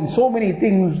involved in so many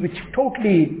things which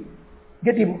totally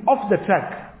get him off the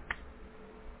track.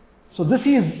 So this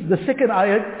is the second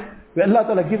ayat where Allah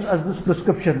Ta'ala gives us this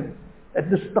prescription. That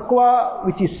this taqwa,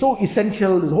 which is so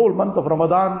essential, this whole month of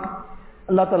Ramadan,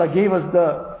 Allah Ta'ala gave us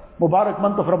the Mubarak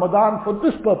month of Ramadan for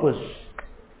this purpose.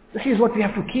 This is what we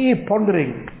have to keep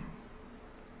pondering.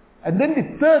 And then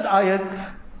the third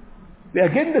ayat, we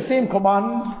again the same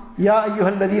command, Ya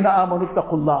ayyuhal ladhina amanu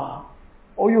taqullah.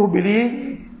 O you who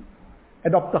believe,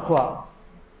 adopt taqwa.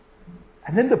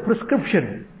 And then the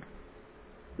prescription.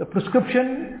 The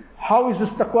prescription, how is this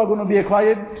taqwa going to be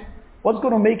acquired? What's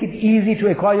going to make it easy to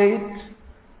acquire it?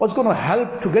 What's going to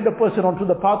help to get a person onto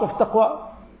the path of taqwa?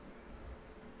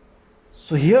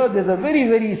 So here there's a very,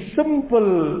 very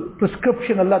simple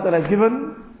prescription Allah Ta'ala has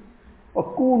given.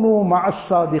 وَكُونُوا مَعَ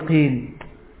الصَّادِقِينَ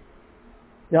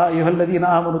يَا أَيُّهَا الَّذِينَ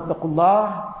آمَنُوا اتَّقُوا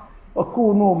اللَّهَ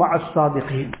وَكُونُوا مَعَ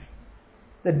الصَّادِقِينَ.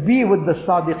 That be with the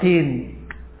sadiqeen.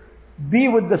 Be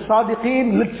with the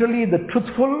sadiqeen, literally the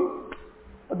truthful.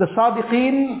 The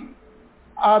sadiqeen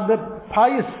are the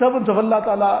pious servants of Allah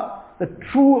Ta'ala, the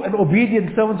true and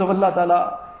obedient servants of Allah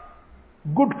Ta'ala.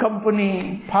 Good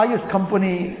company, pious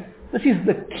company. This is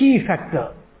the key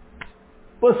factor.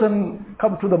 person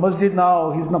comes to the masjid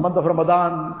now, he's in the month of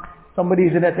Ramadan, somebody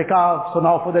is in i'tikaf, so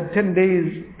now for that 10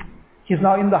 days, he's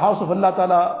now in the house of Allah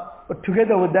Ta'ala, but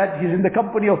together with that, he's in the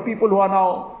company of people who are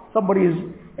now, somebody is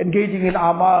engaging in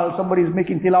amal, somebody is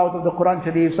making tilawat of the Quran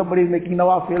Sharif, somebody is making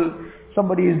nawafil,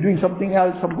 somebody is doing something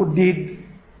else, some good deed.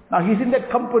 Now he's in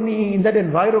that company, in that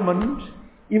environment,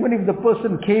 even if the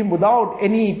person came without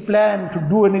any plan to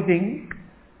do anything,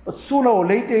 but sooner or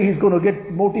later he's going to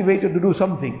get motivated to do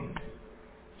something.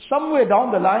 Somewhere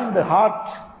down the line, the heart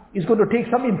is going to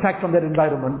take some impact from that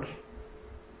environment.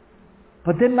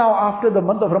 But then now after the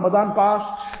month of Ramadan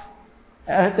passed,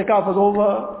 i'tikaf was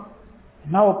over,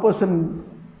 now a person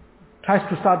tries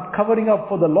to start covering up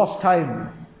for the lost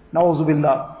time,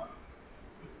 na'uzubillah,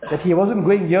 that he wasn't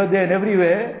going here, there and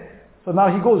everywhere. So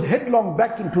now he goes headlong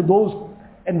back into those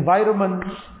environments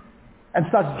and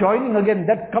starts joining again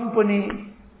that company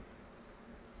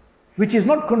which is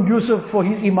not conducive for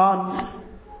his iman,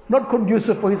 not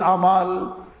conducive for his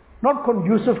amal, not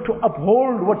conducive to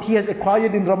uphold what he has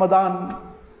acquired in Ramadan,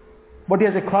 what he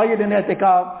has acquired in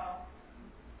i'tikaf.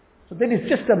 So then it's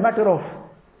just a matter of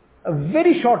a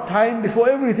very short time before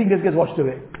everything just gets washed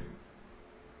away.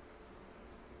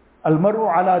 Al-mar'u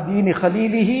ala deeni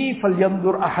khalilihi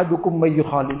falyandur ahadukum may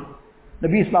yukhalil.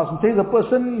 Nabi Islam says a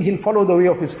person, he'll follow the way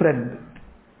of his friend.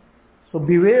 So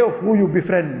beware of who you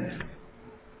befriend.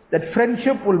 That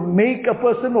friendship will make a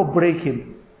person or break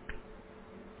him.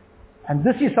 And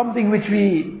this is something which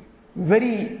we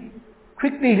very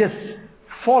quickly just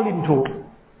fall into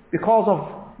because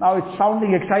of, now it's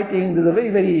sounding exciting, there's a very,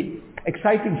 very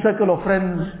exciting circle of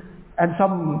friends and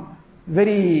some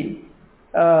very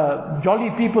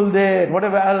jolly people there,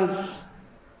 whatever else.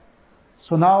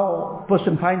 So now a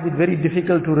person finds it very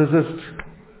difficult to resist.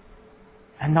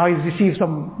 And now he's received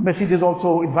some messages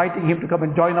also inviting him to come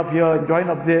and join up here and join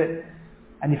up there.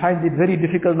 And he finds it very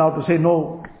difficult now to say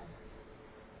no.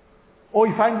 Or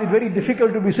he finds it very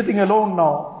difficult to be sitting alone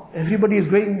now. Everybody is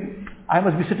going, I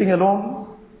must be sitting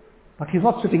alone. But he's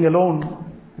not sitting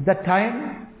alone. At that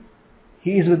time,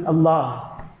 he is with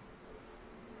Allah.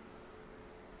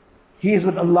 He is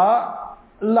with Allah.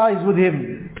 Allah is with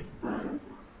him.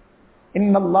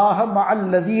 إِنَّ اللَّهَ مَعَ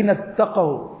الَّذِينَ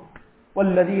اتَّقَوْا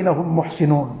وَالَّذِينَ هُمْ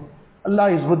مُحْسِنُونَ.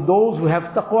 Allah is with those who have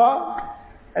taqwa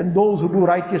and those who do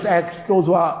righteous acts, those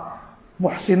who are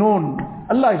muhsinun.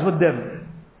 Allah is with them.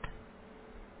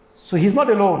 So he's not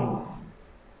alone.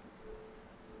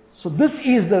 So this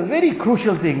is the very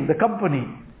crucial thing, the company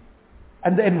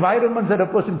and the environment that a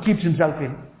person keeps himself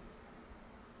in.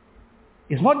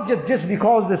 It's not just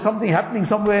because there's something happening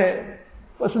somewhere,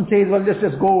 person says, well, let's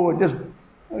just go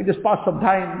and just pass some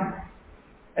time.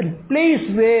 And place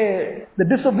where the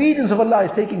disobedience of Allah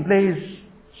is taking place,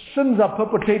 sins are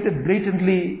perpetrated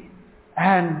blatantly,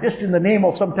 and just in the name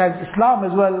of sometimes Islam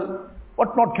as well,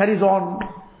 what not carries on.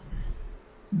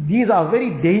 These are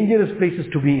very dangerous places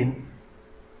to be in.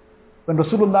 When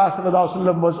Rasulullah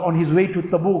ﷺ was on his way to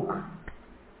Tabuk,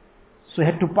 so he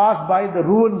had to pass by the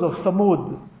ruins of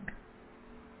Samud.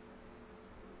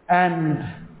 And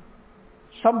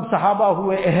some Sahaba who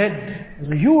were ahead, it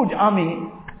was a huge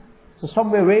army, so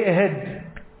some were way ahead.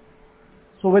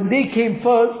 So when they came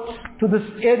first to this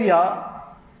area,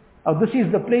 this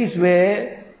is the place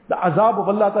where the azab of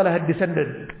Allah Ta'ala had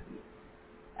descended.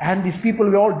 And these people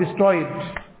were all destroyed.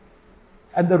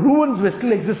 And the ruins were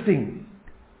still existing.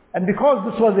 And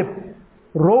because this was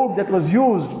a road that was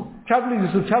used, travelers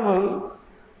used to travel,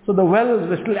 so the wells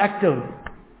were still active.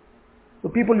 So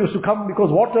people used to come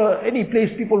because water, any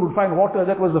place people would find water,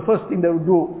 that was the first thing they would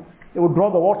do. They would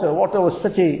draw the water. Water was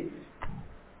such a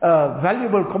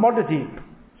valuable commodity,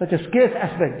 such a scarce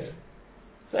aspect.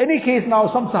 So in any case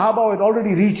now, some Sahaba had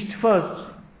already reached first.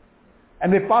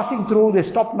 And we're passing through,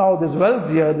 they stopped now, there's wells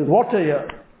here, there's water here.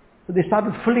 So they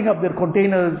started filling up their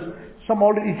containers. Some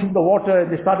already took the water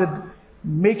and they started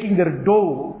making their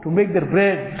dough to make their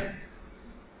bread.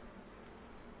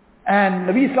 And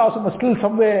Nabi Sallallahu Alaihi Wasallam was still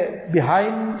somewhere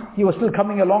behind. He was still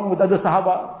coming along with other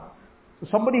Sahaba. So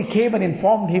somebody came and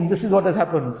informed him, this is what has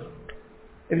happened.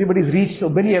 Everybody's reached, so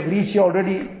many have reached here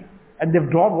already. And they've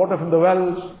drawn water from the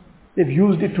wells. They've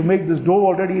used it to make this dough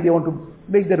already. They want to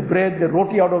make their bread, their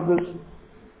roti out of this.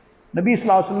 Nabi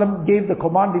Sallallahu Alaihi Wasallam gave the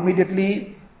command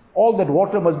immediately, all that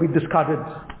water must be discarded.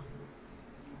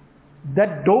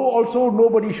 That dough also,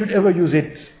 nobody should ever use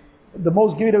it. The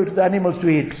most, give it away to the animals to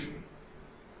eat.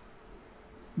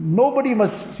 Nobody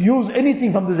must use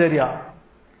anything from this area.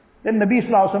 Then Nabi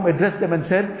Sallallahu Alaihi Wasallam addressed them and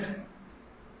said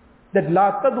that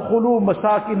لا تدخلوا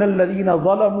مساكن الذين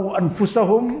ظلموا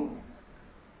أنفسهم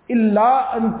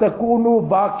إلا أن تكونوا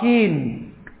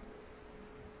باكين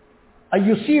أن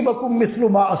يصيبكم مثل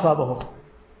ما أصابهم.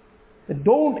 that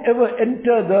don't ever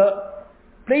enter the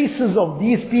places of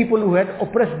these people who had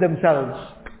oppressed themselves.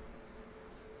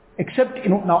 Except,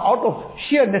 now out of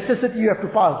sheer necessity you have to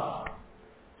pass.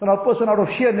 So now a person out of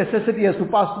sheer necessity has to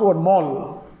pass through a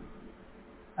mall.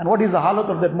 And what is the halat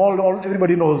of that mall,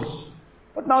 everybody knows.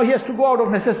 But now he has to go out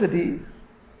of necessity.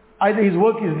 Either his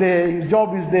work is there, his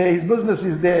job is there, his business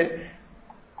is there.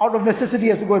 Out of necessity he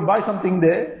has to go and buy something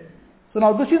there. So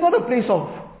now this is not a place of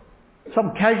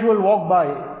some casual walk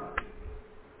by.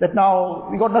 That now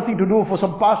we got nothing to do for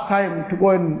some pastime to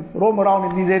go and roam around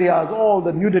in these areas. All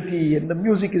the nudity and the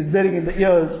music is blaring in the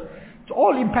ears. It's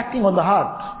all impacting on the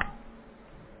heart.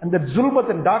 And that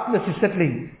zulmat and darkness is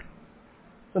settling.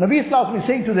 So Nabi Sallallahu is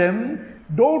saying to them,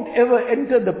 don't ever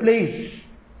enter the place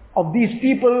of these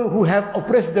people who have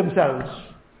oppressed themselves.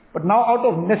 But now out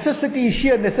of necessity,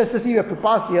 sheer necessity, you have to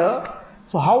pass here.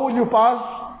 So how will you pass?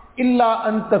 Illa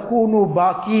an takunu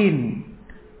baqeen.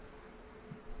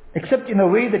 Except in a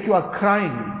way that you are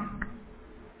crying.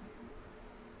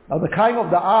 Now the crying of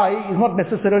the eye is not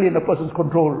necessarily in a person's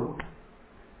control.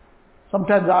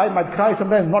 Sometimes the eye might cry,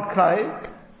 sometimes not cry.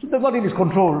 So that's not in his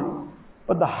control.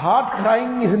 But the heart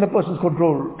crying is in the person's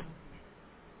control.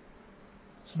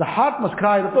 So the heart must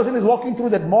cry. The person is walking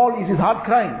through that mall, is his heart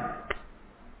crying?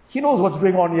 He knows what's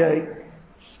going on here.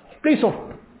 It's a place of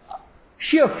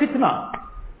sheer fitna.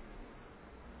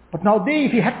 But now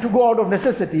if he had to go out of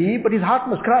necessity, but his heart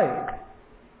must cry.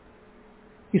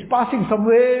 He's passing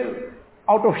somewhere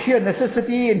out of sheer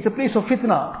necessity and it's a place of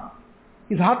fitna.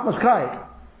 His heart must cry.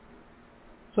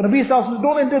 So Nabi Sallallahu says,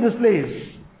 don't enter this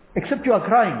place except you are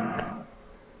crying.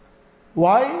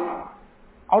 Why?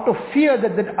 Out of fear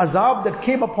that azab that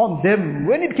came upon them,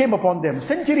 when it came upon them,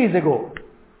 centuries ago.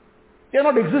 They are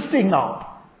not existing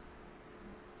now.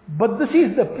 But this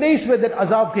is the place where that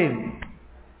azab came.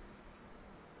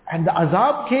 And the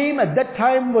azab came at that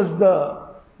time was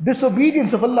the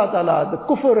disobedience of Allah Ta'ala, the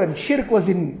kufr and shirk was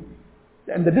in,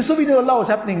 and the disobedience of Allah was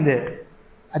happening there.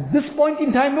 At this point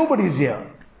in time, nobody is here.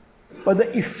 But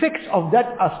the effects of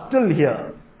that are still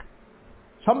here.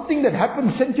 Something that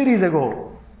happened centuries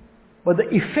ago, but the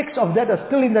effects of that are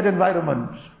still in that environment.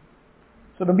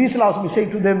 So Nabi Sallallahu Alaihi Wasallam is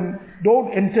saying to them,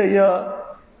 don't enter here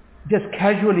just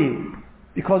casually,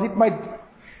 because it might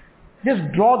just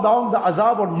draw down the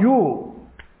azab on you.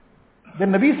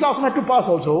 Then Nabi Sallallahu Alaihi Wasallam had to pass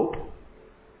also.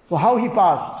 So how he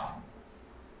passed?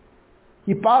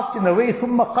 He passed in a way,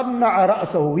 ثُمَّ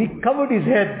قَنَّعَ رَأْسَهُ. He covered his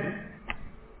head.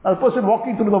 A person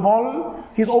walking through the mall,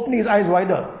 he's opening his eyes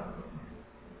wider.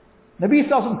 Nabi Sallallahu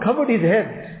Alaihi Wasallam covered his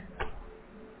head.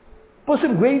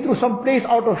 Person going through some place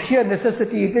out of sheer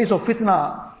necessity, a place of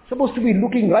fitna, supposed to be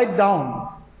looking right down.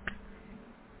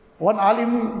 One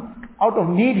alim, out of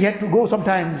need, he had to go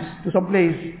sometimes to some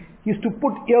place. He used to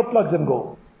put earplugs and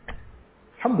go.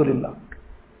 Alhamdulillah.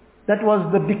 That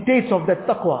was the dictates of that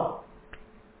taqwa.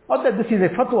 Not that this is a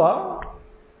fatwa,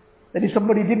 that if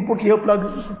somebody didn't put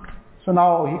earplugs, so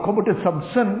now he committed some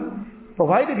sin,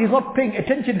 provided he's not paying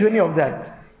attention to any of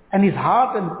that. And his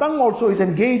heart and tongue also is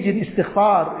engaged in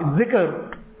istighfar, in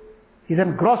zikr. He's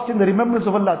engrossed in the remembrance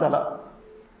of Allah Ta'ala.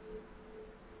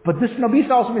 But this Nabi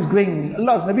Sallallahu Alaihi Wasallam is going,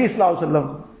 Allah's Nabi Sallallahu Alaihi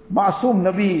Wasallam, Ma'asum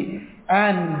Nabi,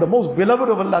 and the most beloved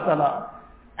of Allah Ta'ala.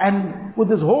 And with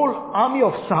this whole army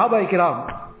of Sahaba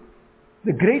Ikram,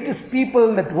 the greatest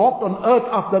people that walked on earth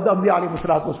after the Anbiya alayhi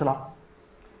salatu wasalam.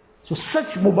 So such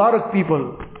Mubarak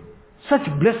people, such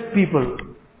blessed people,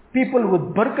 people with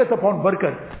barakat upon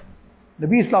barakat.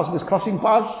 Nabi Sallallahu is crossing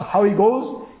past, how he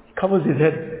goes, he covers his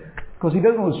head, because he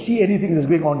doesn't see anything that's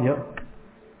going on here.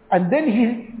 And then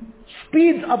he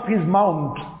speeds up his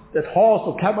mount, that horse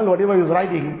or camel, whatever he was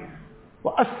riding,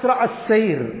 وَأَسْرَعَ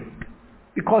السَّيْرِ,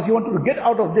 because he wanted to get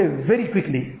out of there very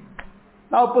quickly.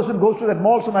 Now a person goes to that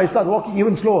mall, so now he starts walking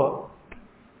even slower.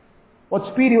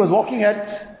 What speed he was walking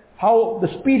at, how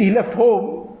the speed he left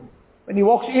home, when he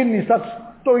walks in, he starts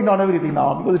throwing down everything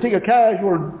now, because he take a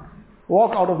casual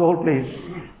walk out of the whole place.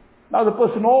 Now the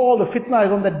person, all the fitna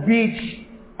is on that beach,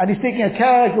 and he's taking a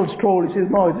casual stroll. He says,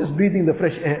 no, he's just breathing the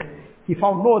fresh air. He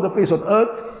found no other place on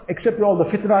earth, except where all the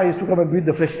fitna is to come and breathe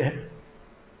the fresh air.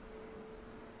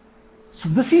 So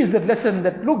this is the lesson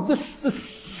that, look, this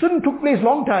sin took place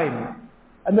long time.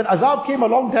 And then azab came a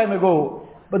long time ago.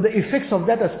 But the effects of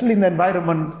that are still in the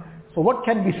environment. So what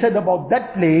can be said about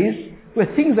that place where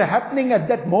things are happening at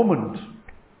that moment?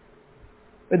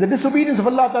 Where the disobedience of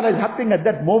Allah Ta'ala is happening at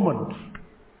that moment.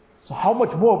 So how much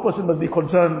more a person must be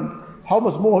concerned? How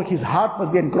much more his heart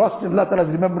must be engrossed in Allah Ta'ala's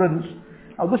remembrance?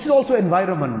 Now this is also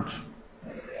environment.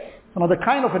 So now the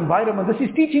kind of environment, this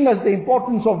is teaching us the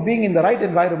importance of being in the right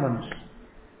environment.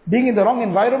 Being in the wrong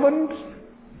environment,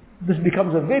 this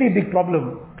becomes a very big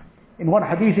problem. In one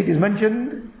hadith it is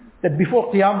mentioned that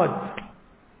before Qiyamah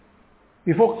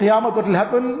what will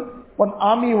happen? One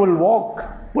army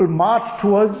will march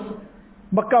towards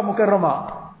Makkah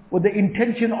Mukarramah with the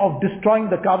intention of destroying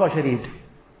the Kaaba Sharif.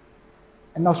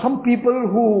 And now some people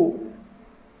who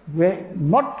were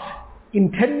not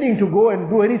intending to go and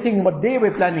do anything what they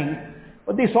were planning,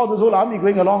 but they saw this whole army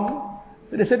going along,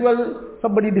 so they said, well,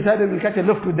 somebody decided we'll catch a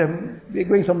lift with them. We're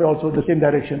going somewhere also in the same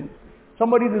direction.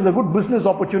 There's a good business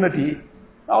opportunity.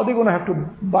 Now they're going to have to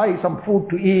buy some food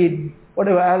to eat,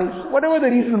 whatever else, whatever the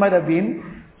reason might have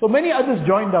been. So many others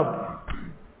joined up.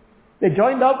 They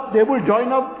will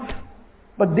join up,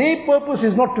 but their purpose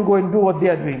is not to go and do what they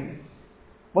are doing.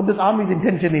 What this army's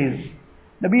intention is.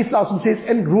 Nabi Sallallahu Alaihi Wasallam says,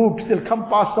 en route, they'll come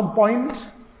past some points.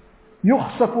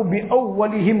 يُخْسَفُ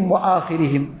بِأَوَّلِهِمْ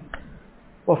وَآخِرِهِمْ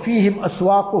وَفِيهِمْ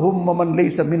أَسْوَاقُهُمْ وَمَنْ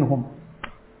لَيْسَ مِنْهُمْ.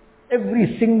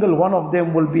 Every single one of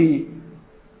them will be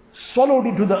swallowed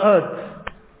into the earth.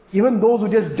 Even those who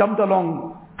just jumped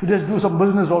along to just do some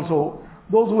business also,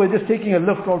 those who were just taking a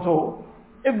lift also,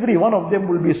 every one of them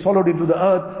will be swallowed into the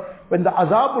earth. When the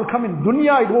azab will come in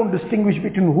dunya, it won't distinguish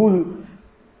between who.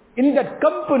 In that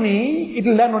company, it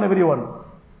will land on everyone.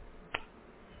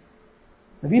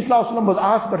 Nabi Sallallahu Alaihi Wasallam was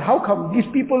asked, but how come these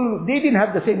people, they didn't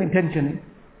have the same intention?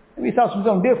 Nabi Sallallahu Alaihi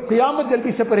Wasallam, day of Qiyamah, they'll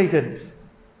be separated.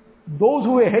 Those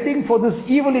who were heading for this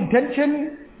evil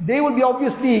intention, they will be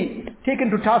obviously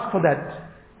taken to task for that.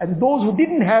 And those who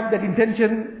didn't have that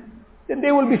intention, then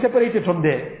they will be separated from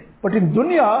there. But in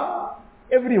dunya,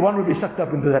 everyone will be sucked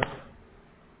up into that.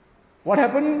 What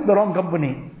happened? The wrong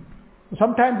company.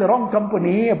 Sometimes the wrong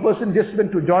company, a person just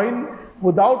went to join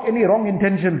without any wrong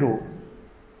intention to.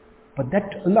 But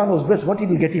that Allah knows best what He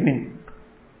will get him in.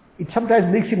 It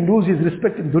sometimes makes him lose his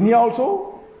respect in dunya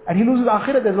also, and he loses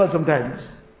akhirat as well sometimes.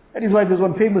 That is why there's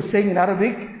one famous saying in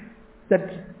Arabic, that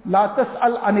لا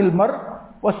تسأل عن المرء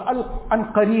واسأل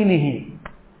عن قرينه.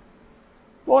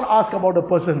 Don't ask about a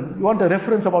person. You want a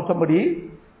reference about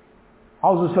somebody.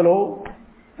 How's this fellow?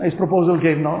 His proposal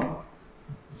came now.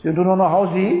 So you don't know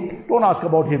how's he? Don't ask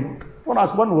about him. Don't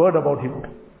ask one word about him.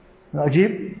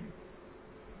 Ajib.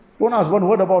 Don't ask one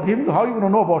word about him. How are you going to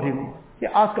know about him? You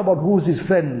ask about who's his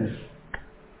friends.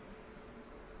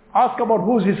 Ask about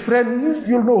who's his friends,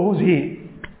 you'll know who's he.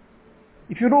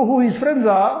 If you know who his friends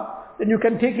are, then you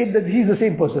can take it that he's the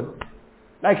same person,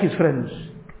 like his friends.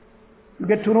 You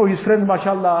get to know his friends,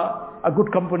 mashallah, a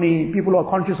good company, people who are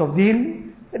conscious of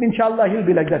deen, then inshallah he'll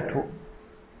be like that too.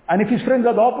 And if his friends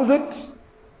are the opposite,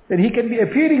 then he can be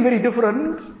appearing very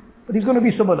different, but he's going to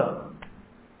be similar.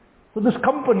 So this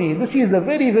company, this is a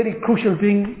very, very crucial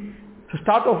thing to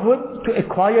start off with, to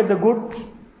acquire the good,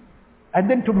 and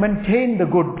then to maintain the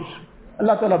good.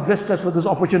 Allah Ta'ala blessed us with this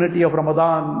opportunity of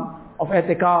Ramadan, of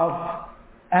I'tikaf,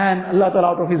 and Allah Ta'ala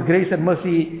out of His grace and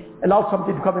mercy allowed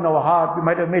something to come in our heart. We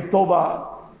might have made tawbah,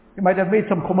 we might have made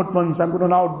some commitments. I'm going to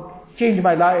now change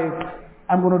my life,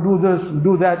 I'm going to do this,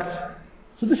 do that.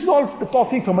 So this is all the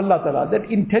tawfiq from Allah Ta'ala. That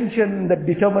intention, that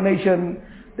determination,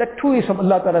 that too is from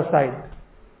Allah Ta'ala's side.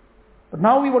 But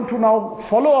now we want to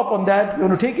follow up on that. We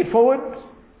want to take it forward.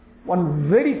 One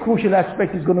very crucial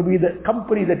aspect is going to be the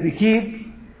company that we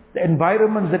keep, the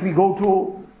environments that we go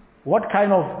to, what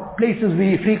kind of places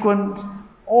we frequent.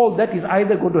 All that is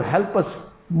either going to help us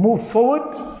move forward,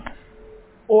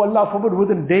 or Allah forbid,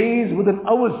 within days, within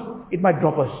hours, it might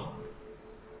drop us.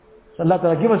 So Allah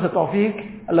Ta'ala give us the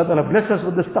tawfiq. Allah Ta'ala bless us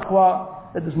with this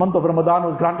taqwa that this month of Ramadan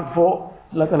was granted for.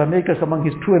 Allah Ta'ala make us among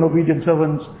His true and obedient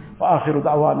servants. وآخر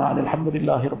دعوانا أن الحمد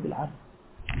لله رب العالمين.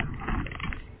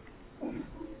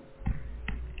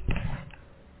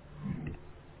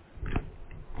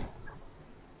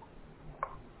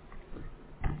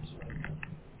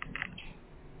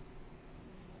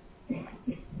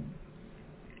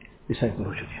 Recite the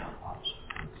Roshan.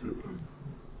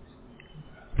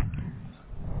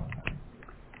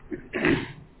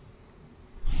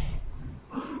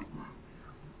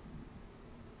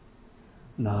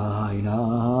 لا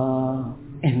إله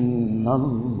إلا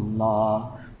الله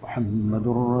محمد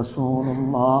رسول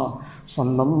الله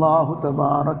صلى الله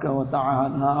تبارك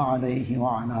وتعالى عليه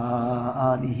وعلى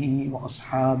آله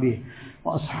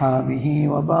وأصحابه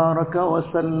وبارك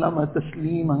وسلم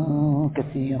تسليما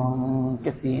كثيرا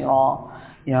كثيرا.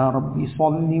 يا رب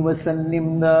صل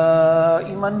وسلم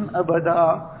دائما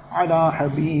أبدا على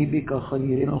حبيبك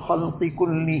خير الخلق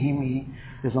كلهم.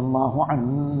 جزا الله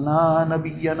عنا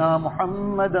نبينا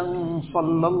محمدا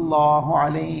صلى الله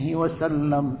عليه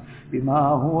وسلم بما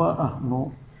هو أهل.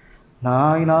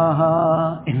 لا إله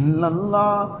إلا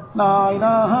الله لا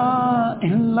إله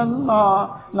إلا الله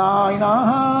لا إله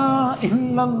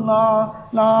إلا الله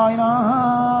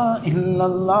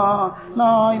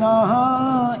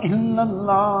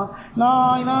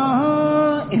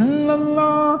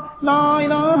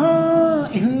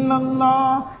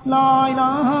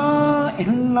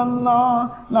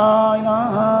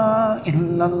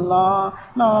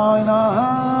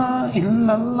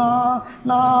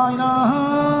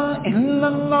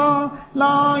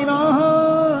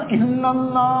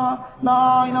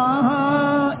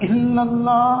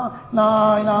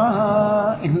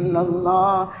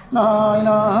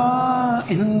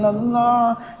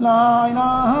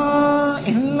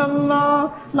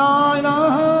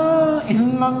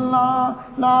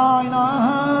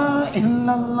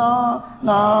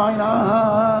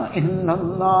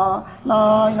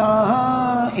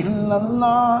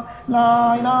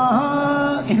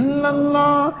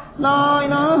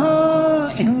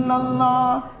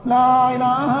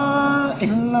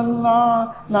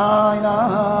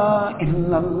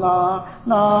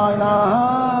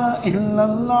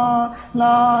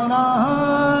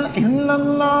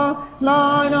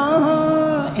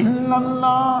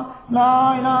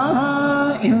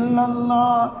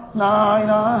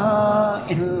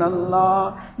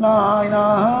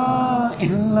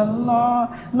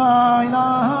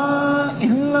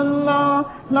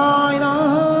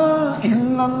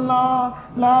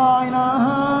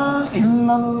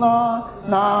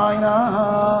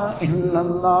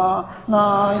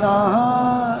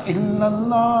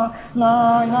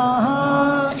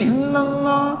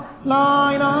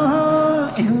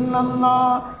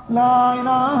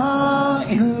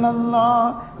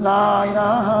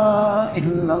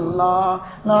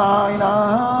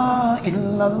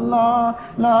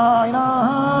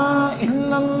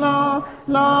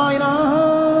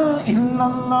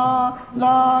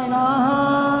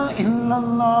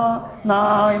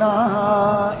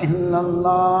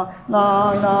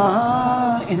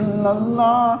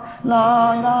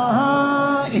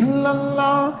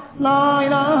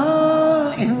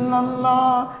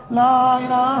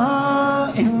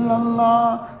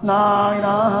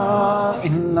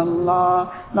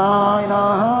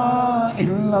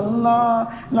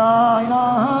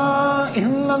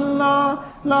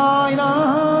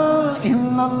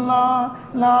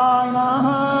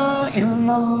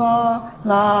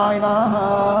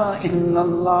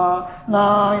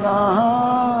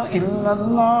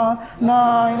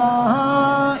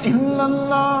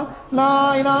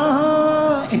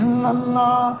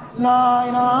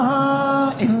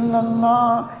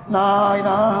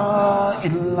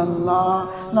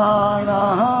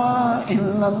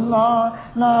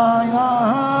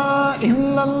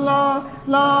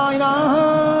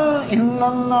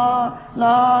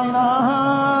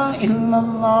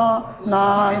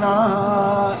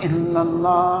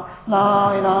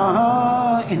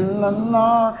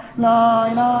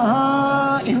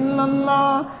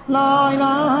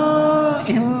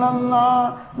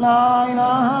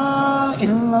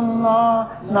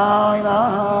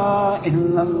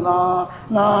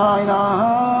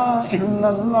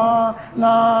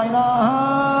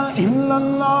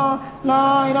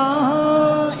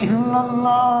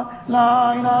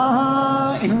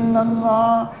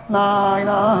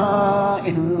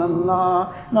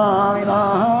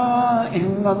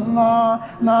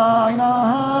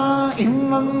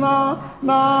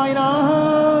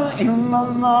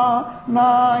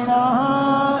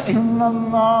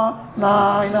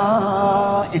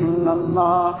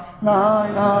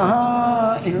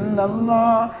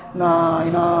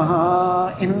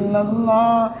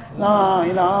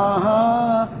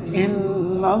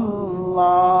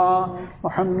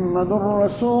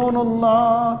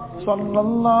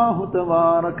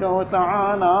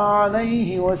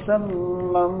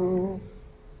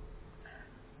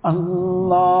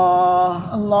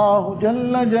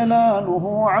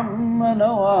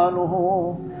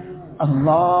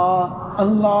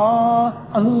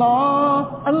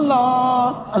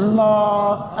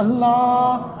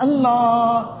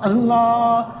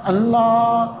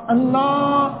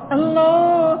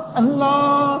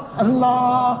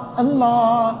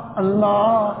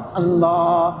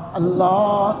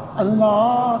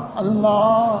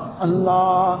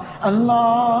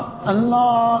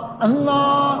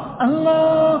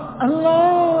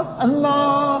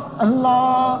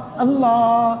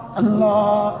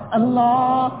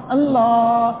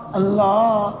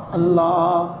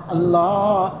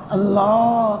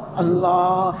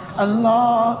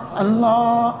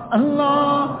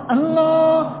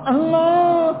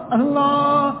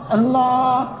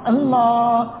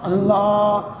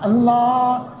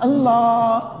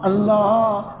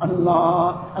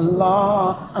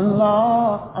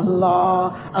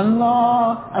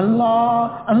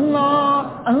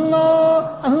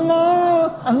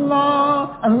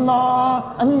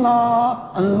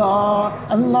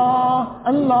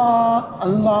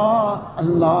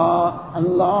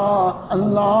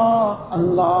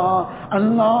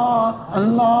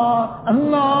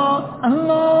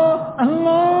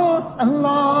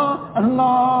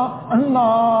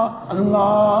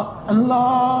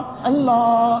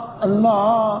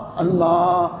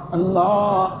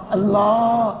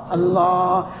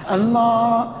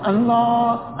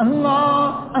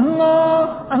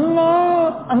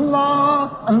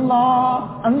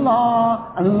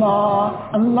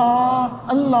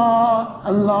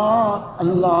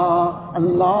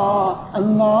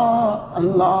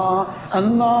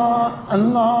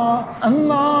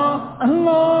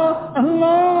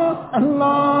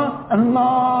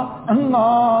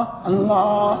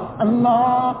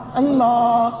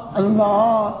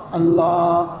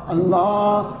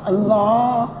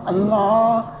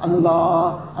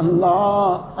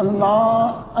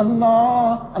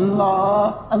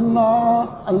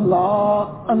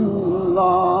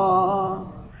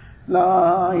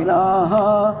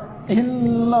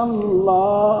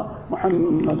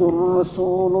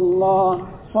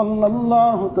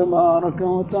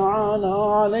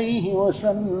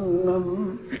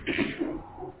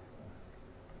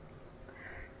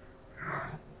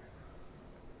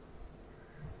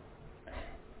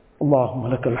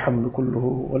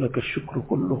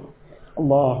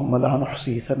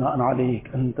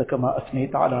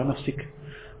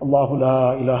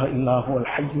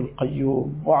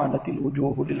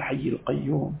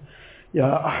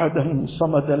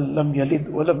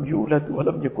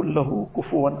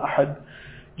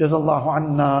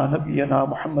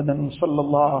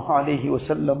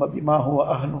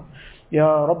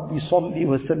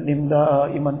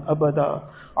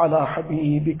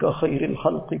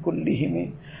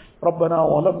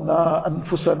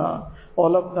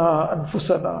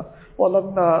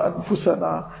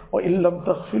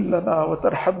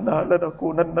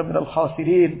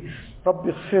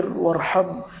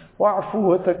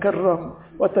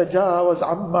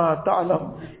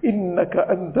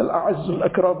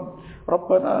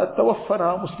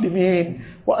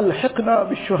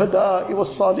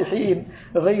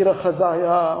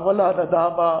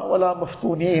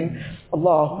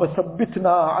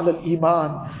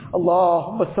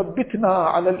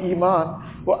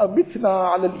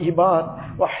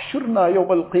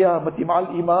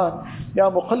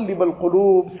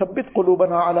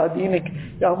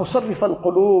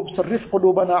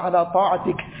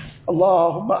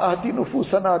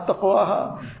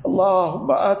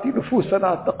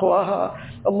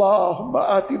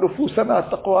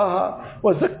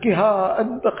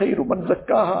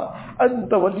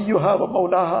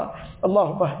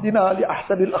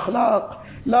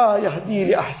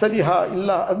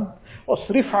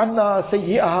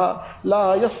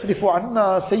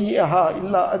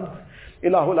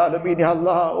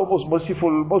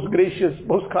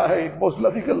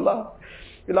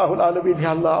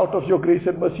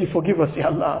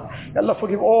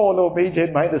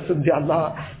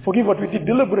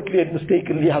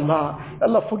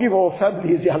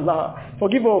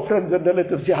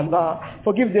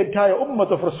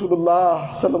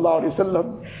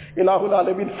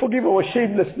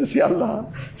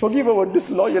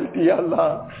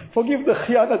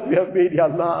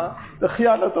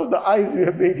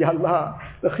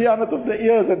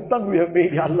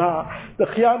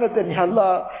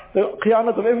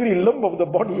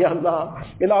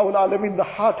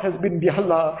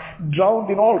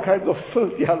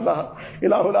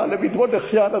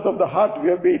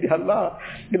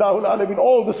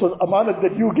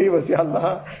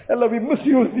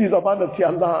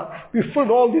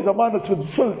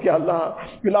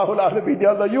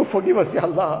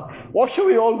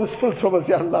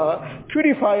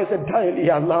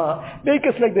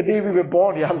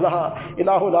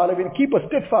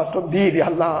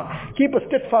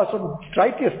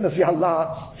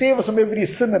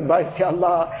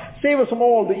Save us from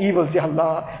all the evils, Ya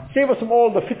Allah. Save us from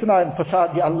all the fitna and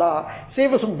fasad, Ya Allah.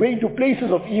 Save us from going to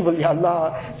places of evil, Ya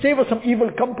Allah. Save us from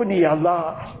evil company, Ya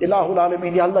Allah. Ilahul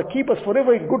Alameen, Ya Allah. Keep us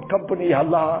forever in good company, Ya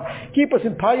Allah. Keep us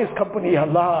in pious company, Ya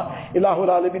Allah. Ilahul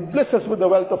Alameen. Bless us with the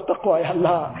wealth of taqwa, Ya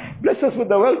Allah. Bless us with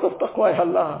the wealth of taqwa, Ya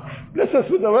Allah. Bless us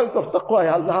with the wealth of taqwa,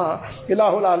 Ya Allah.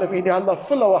 Ilahul Alameen, Ya Allah.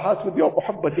 Fill our hearts with your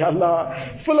Muhammad, Ya Allah.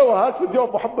 Fill our hearts with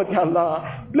your Muhammad, Ya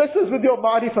Allah. Bless us with your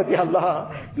ma'rifat, Ya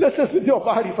Allah. Bless us with your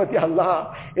ma'rifat, Ya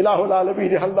Allah. Ilahul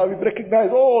Alameen, Ya Allah. We've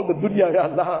recognized all the dunya, Ya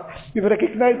Allah. We've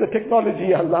recognized the technology,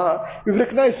 Ya Allah. We've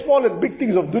recognized small and big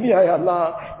things of dunya, Ya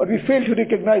Allah. But we fail to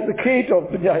recognize the creator of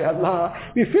dunya, Ya Allah.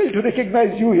 We fail to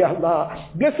recognize you, Ya Allah.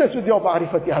 Bless us with your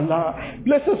ma'rifat, Ya Allah.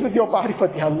 Bless us with your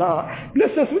ma'rifat, Ya Allah.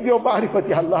 Bless us with your ma'rifat,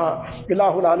 Ya Allah.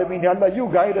 Ilahul Alameen, Ya Allah. You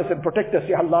guide us and protect us,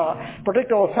 Ya Allah.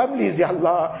 Protect our families, Ya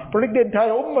Allah. Protect the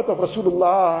entire ummah of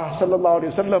Rasulullah sallallahu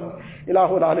alayhi wa sallam.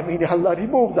 Ilahul Alameen, Ya Allah.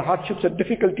 Remove the hardships and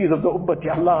difficulties of the ummah,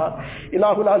 Ya Allah.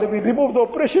 Ilahul Alameen. Remove the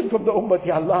oppression from the ummah,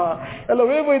 Ya Allah. Allah,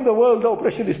 wherever in the world the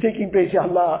oppression is taking place, Ya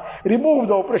Allah. Remove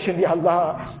the oppression, Ya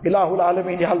Allah. Ilahul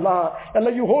Alameen, Ya Allah.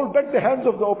 Allah, you hold back the hands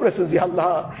of the oppressors, Ya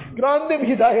Allah. Grant them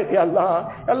hidayat, Ya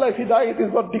Allah. Allah, if hidayat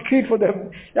is not decreed for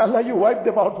them, Ya Allah, you wipe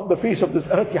them out from the face of this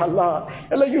earth, Ya Allah.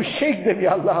 Allah, you shake them,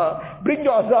 Ya Allah. Bring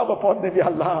your azab upon them, Ya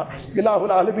Allah. Ilahul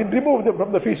Alameen, remove them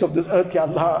from the face of this earth, Ya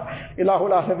Allah.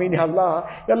 Ilahul Alameen, Ya Allah.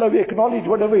 Ya Allah, we acknowledge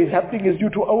whatever is happening is due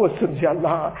to our sins, Ya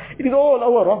Allah. It is all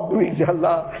our wrongdoings, Ya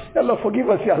Allah. Ya Allah, forgive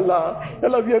us, Ya Allah. Ya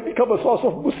Allah, we have become a source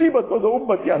of musibat for the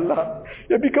ummah, Ya Allah.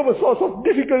 We have become a source of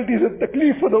difficulties and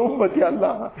taklif for the ummah, Ya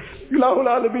Allah. Ilahul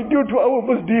Alameen, due to our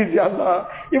misdeeds, Ya Allah.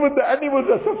 Even the animals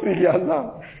are suffering, Ya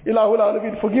Allah. Ilahul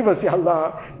Alameen, forgive us, Ya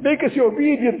Allah. Make us your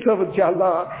obedient servants, Ya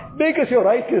Allah. Make us your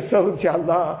righteous servants, Ya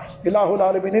Allah. Ilahul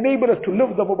Alameen, enable us to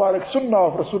live the Mubarak Sunnah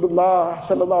of Rasulullah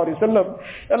sallallahu alayhi wa sallam.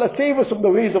 Allah, save us from the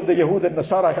ways of the Yahud and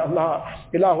Nasara, Ya Allah.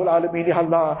 Ilahul Alameen, Ya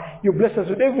Allah. You bless us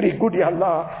with every good, Ya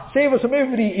Allah. Save us from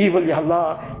every evil, Ya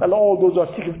Allah. Allah, all those who are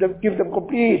sick, give them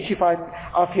complete shifa and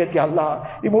afiyat, Ya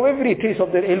Allah. Remove every trace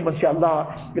of their ailments, Ya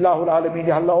Allah. Ilahul Alameen,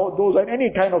 Ya Allah. Those are in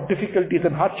any kind of difficulties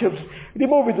and hardships,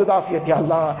 remove it with afiyat, Ya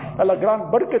Allah. Allah,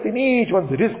 grant barakat in each one's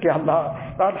rizq, Ya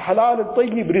Allah. Grant halal and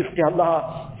tayyib rizq, Ya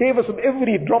Allah. Save us from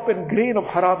every drop and grain of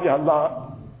haram, Ya Allah.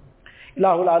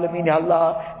 Ilahul Alameen, Ya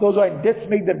Allah. Those who are in debts,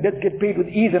 make their debts get paid with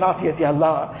ease and afiyat, Ya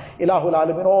Allah. Ilahul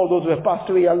Alameen, all those who have passed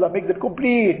away, Ya Allah, make that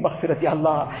complete maghfirat, Ya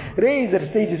Allah. Raise their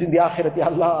stages in the akhirat, Ya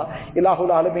Allah.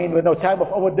 Ilahul Alameen, when the time of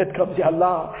our death comes, Ya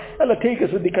Allah. Allah, take us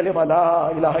with the kalima,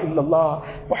 La ilaha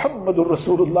illallah, Muhammadur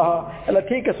Rasulullah. Allah,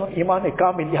 take us on iman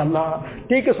kamil, Ya Allah.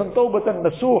 Take us on tawbatan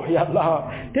nasuh, Ya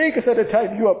Allah. Take us at a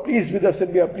time you are pleased with us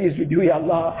and we are pleased with you, Ya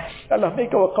Allah. Allah,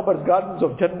 make our qabrs gardens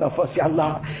of Jannah for us, Ya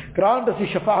Allah. Grant us the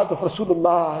shafa'at of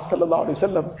Rasulullah sallallahu alayhi wa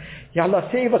sallam. Ya Allah,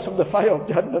 save us from the fire of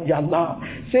Jahannam, Ya Allah.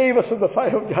 Save us from the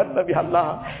fire of Jahannam, Ya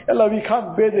Allah. Ya Allah, we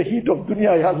can't bear the heat of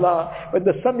dunya, Ya Allah. When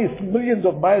the sun is millions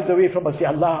of miles away from us, Ya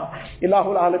Allah.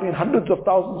 Ilahul Alameen, hundreds of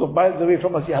thousands of miles away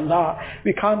from us, Ya Allah.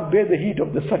 We can't bear the heat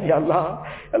of the sun, Ya Allah.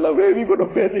 Ya Allah, where are we going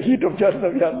to bear the heat of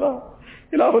Jahannam, Ya Allah?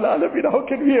 Ilahul Alameen, how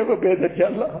can we ever bear that, Ya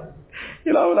Allah?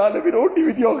 Ilahul Alameen, only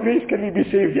with your grace can we be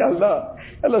saved, Ya Allah.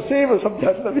 Allah, save us from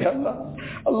Jahannam, Ya Allah.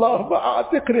 Allahumma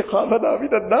a'tiq riqabana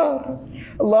min al-nar.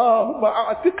 Allahumma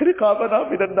a'tiq riqabana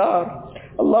min al-nar.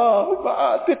 Allahumma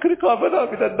a'tiq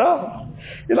riqabana min al-nar.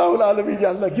 Ilahul Alameen, Ya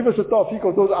Allah, give us a tawfiq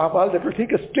of those a'mal that will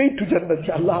take us straight to Jannah,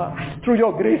 Ya Allah, through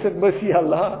your grace and mercy, Ya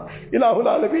Allah. Ilahul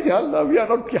Alameen, Ya Allah, we are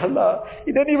not, Ya Allah,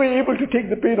 in any way able to take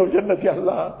the pain of Jannah, Ya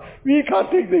Allah. We can't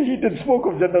take the heat and smoke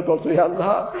of Jannah also, Ya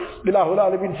Allah. Ilahul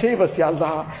Alameen, save us, Ya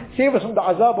Allah. Save us from the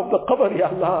azab of the qabr, Ya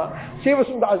Allah. Save us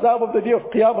from the azab of the day of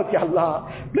Qiyamah, Ya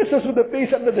Allah. Bless us with the place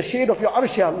under the shade of your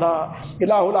arsh, Ya Allah.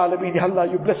 Ilahul Alameen, Ya Allah,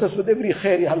 you bless us with every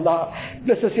khair, Ya Allah.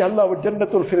 Bless us, Ya Allah, with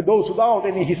Jannatul Firdaus without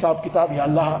any hisab kitab, Ya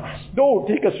Allah. Don't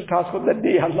take us to task on that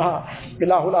day, Ya Allah.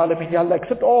 Ilahul Alameen, Ya Allah,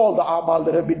 accept all the a'mal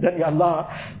that have been done, Ya Allah.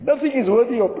 Nothing is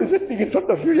worthy of presenting in front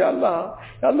of you, Ya Allah.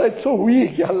 Ya Allah, it's so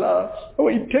weak, Ya Allah.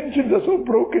 Our intentions are so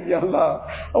broken, Ya Allah.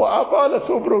 Our a'mal are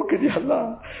so broken, Ya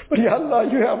Allah. But Ya Allah,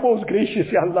 you are most gracious,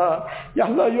 Ya Allah. Ya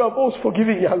Allah, you are most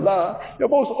forgiving, Ya Allah. You are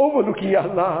most overlooking, Ya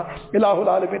Allah. Ilahul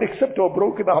Alameen, accept our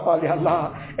broken a'mal, Ya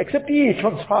Allah. Accept each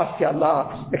one's fast, Ya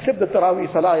Allah. Accept the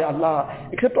Taraweeh Salah, Ya Allah.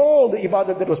 Accept all the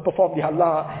ibadah that was performed, Ya Ya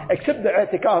Allah. Accept the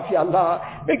i'tikaf, Ya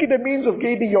Allah. Make it a means of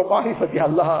gaining your ma'rifat, Ya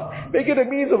Allah. Make it a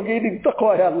means of gaining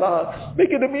taqwa, Ya Allah. Make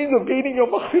it a means of gaining your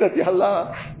maghfirat, Ya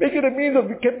Allah. Make it a means of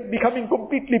becoming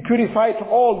completely purified from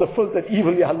all the filth and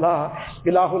evil, Ya Allah.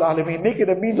 Ilahul Alameen. Make it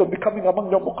a means of becoming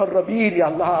among the muqarrabeen, Ya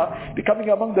Allah. Becoming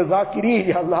among the zakireen,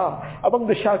 Ya Allah. Among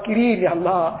the shakireen, Ya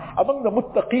Allah. Among the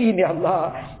muttaqeen, Ya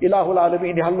Allah. Ilahul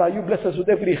Alameen, Ya Allah. You bless us with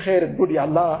every khair and good, Ya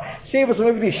Allah. Save us from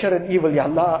every shar and evil, Ya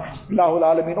Allah. Ilahul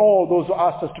Alameen. All those who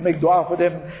asked us to make dua for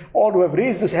them, all who have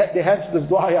raised their hands to this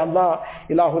dua, Ya Allah.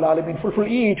 Ilahul Alameen. Fulfill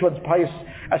each one's pious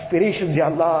aspirations, Ya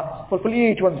Allah. Fulfill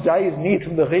each one's jaiz needs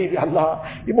from the ghaib, Ya Allah.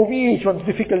 Remove each one's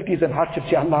difficulties and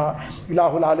hardships, Ya Allah.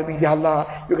 Ilahul Alameen, Ya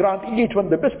Allah. You grant each one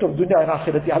the best of dunya and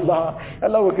akhirat, Ya Allah.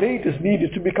 Allah, our greatest need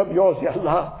is to become yours, Ya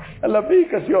Allah. Allah,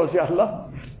 make us yours, Ya Allah.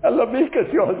 Allah, make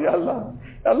us yours, Ya Allah.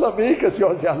 Allah, make us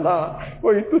yours, Ya Allah.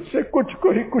 कोई तुझसे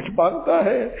कोई कुछ मांगता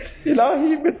है,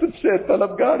 इलाही मैं तुझसे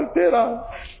तलबगार तेरा,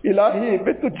 इलाही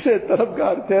मैं तुझसे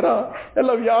तलबगार तेरा.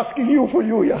 Allah, we are asking you for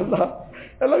you, Ya Allah.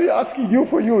 Allah, we are asking you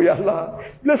for you, Ya Allah.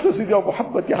 Bless us with your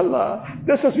Muhammad, Ya Allah.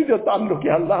 Bless us with your ta'alluq,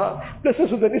 Ya Allah. Bless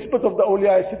us with the nisbat of the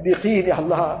awliya siddiqeen, Ya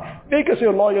Allah. Make us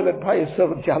your loyal and pious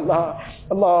servants, Ya Allah.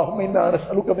 Allahumma inna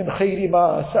nas'aluka min khayri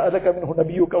ma sa'alaka minhu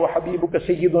nabiyuka wa habibuka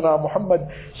sayyiduna Muhammad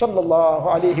sallallahu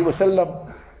alayhi wa sallam.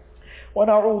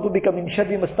 ونعوذ بك من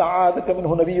شر ما استعاذك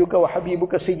منه نبيك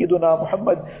وحبيبك سيدنا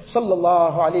محمد صلى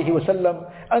الله عليه وسلم.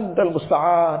 أنت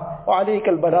المستعان وعليك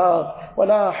البلاغ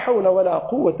ولا حول ولا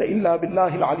قوة إلا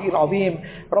بالله العلي العظيم.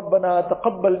 ربنا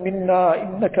تقبل منا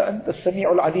إنك أنت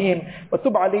السميع العليم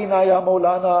وتب علينا يا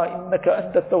مولانا إنك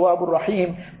أنت التواب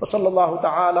الرحيم. وصلى الله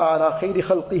تعالى على خير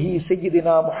خلقه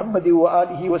سيدنا محمد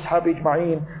وآله وأصحابه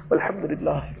أجمعين والحمد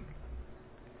لله.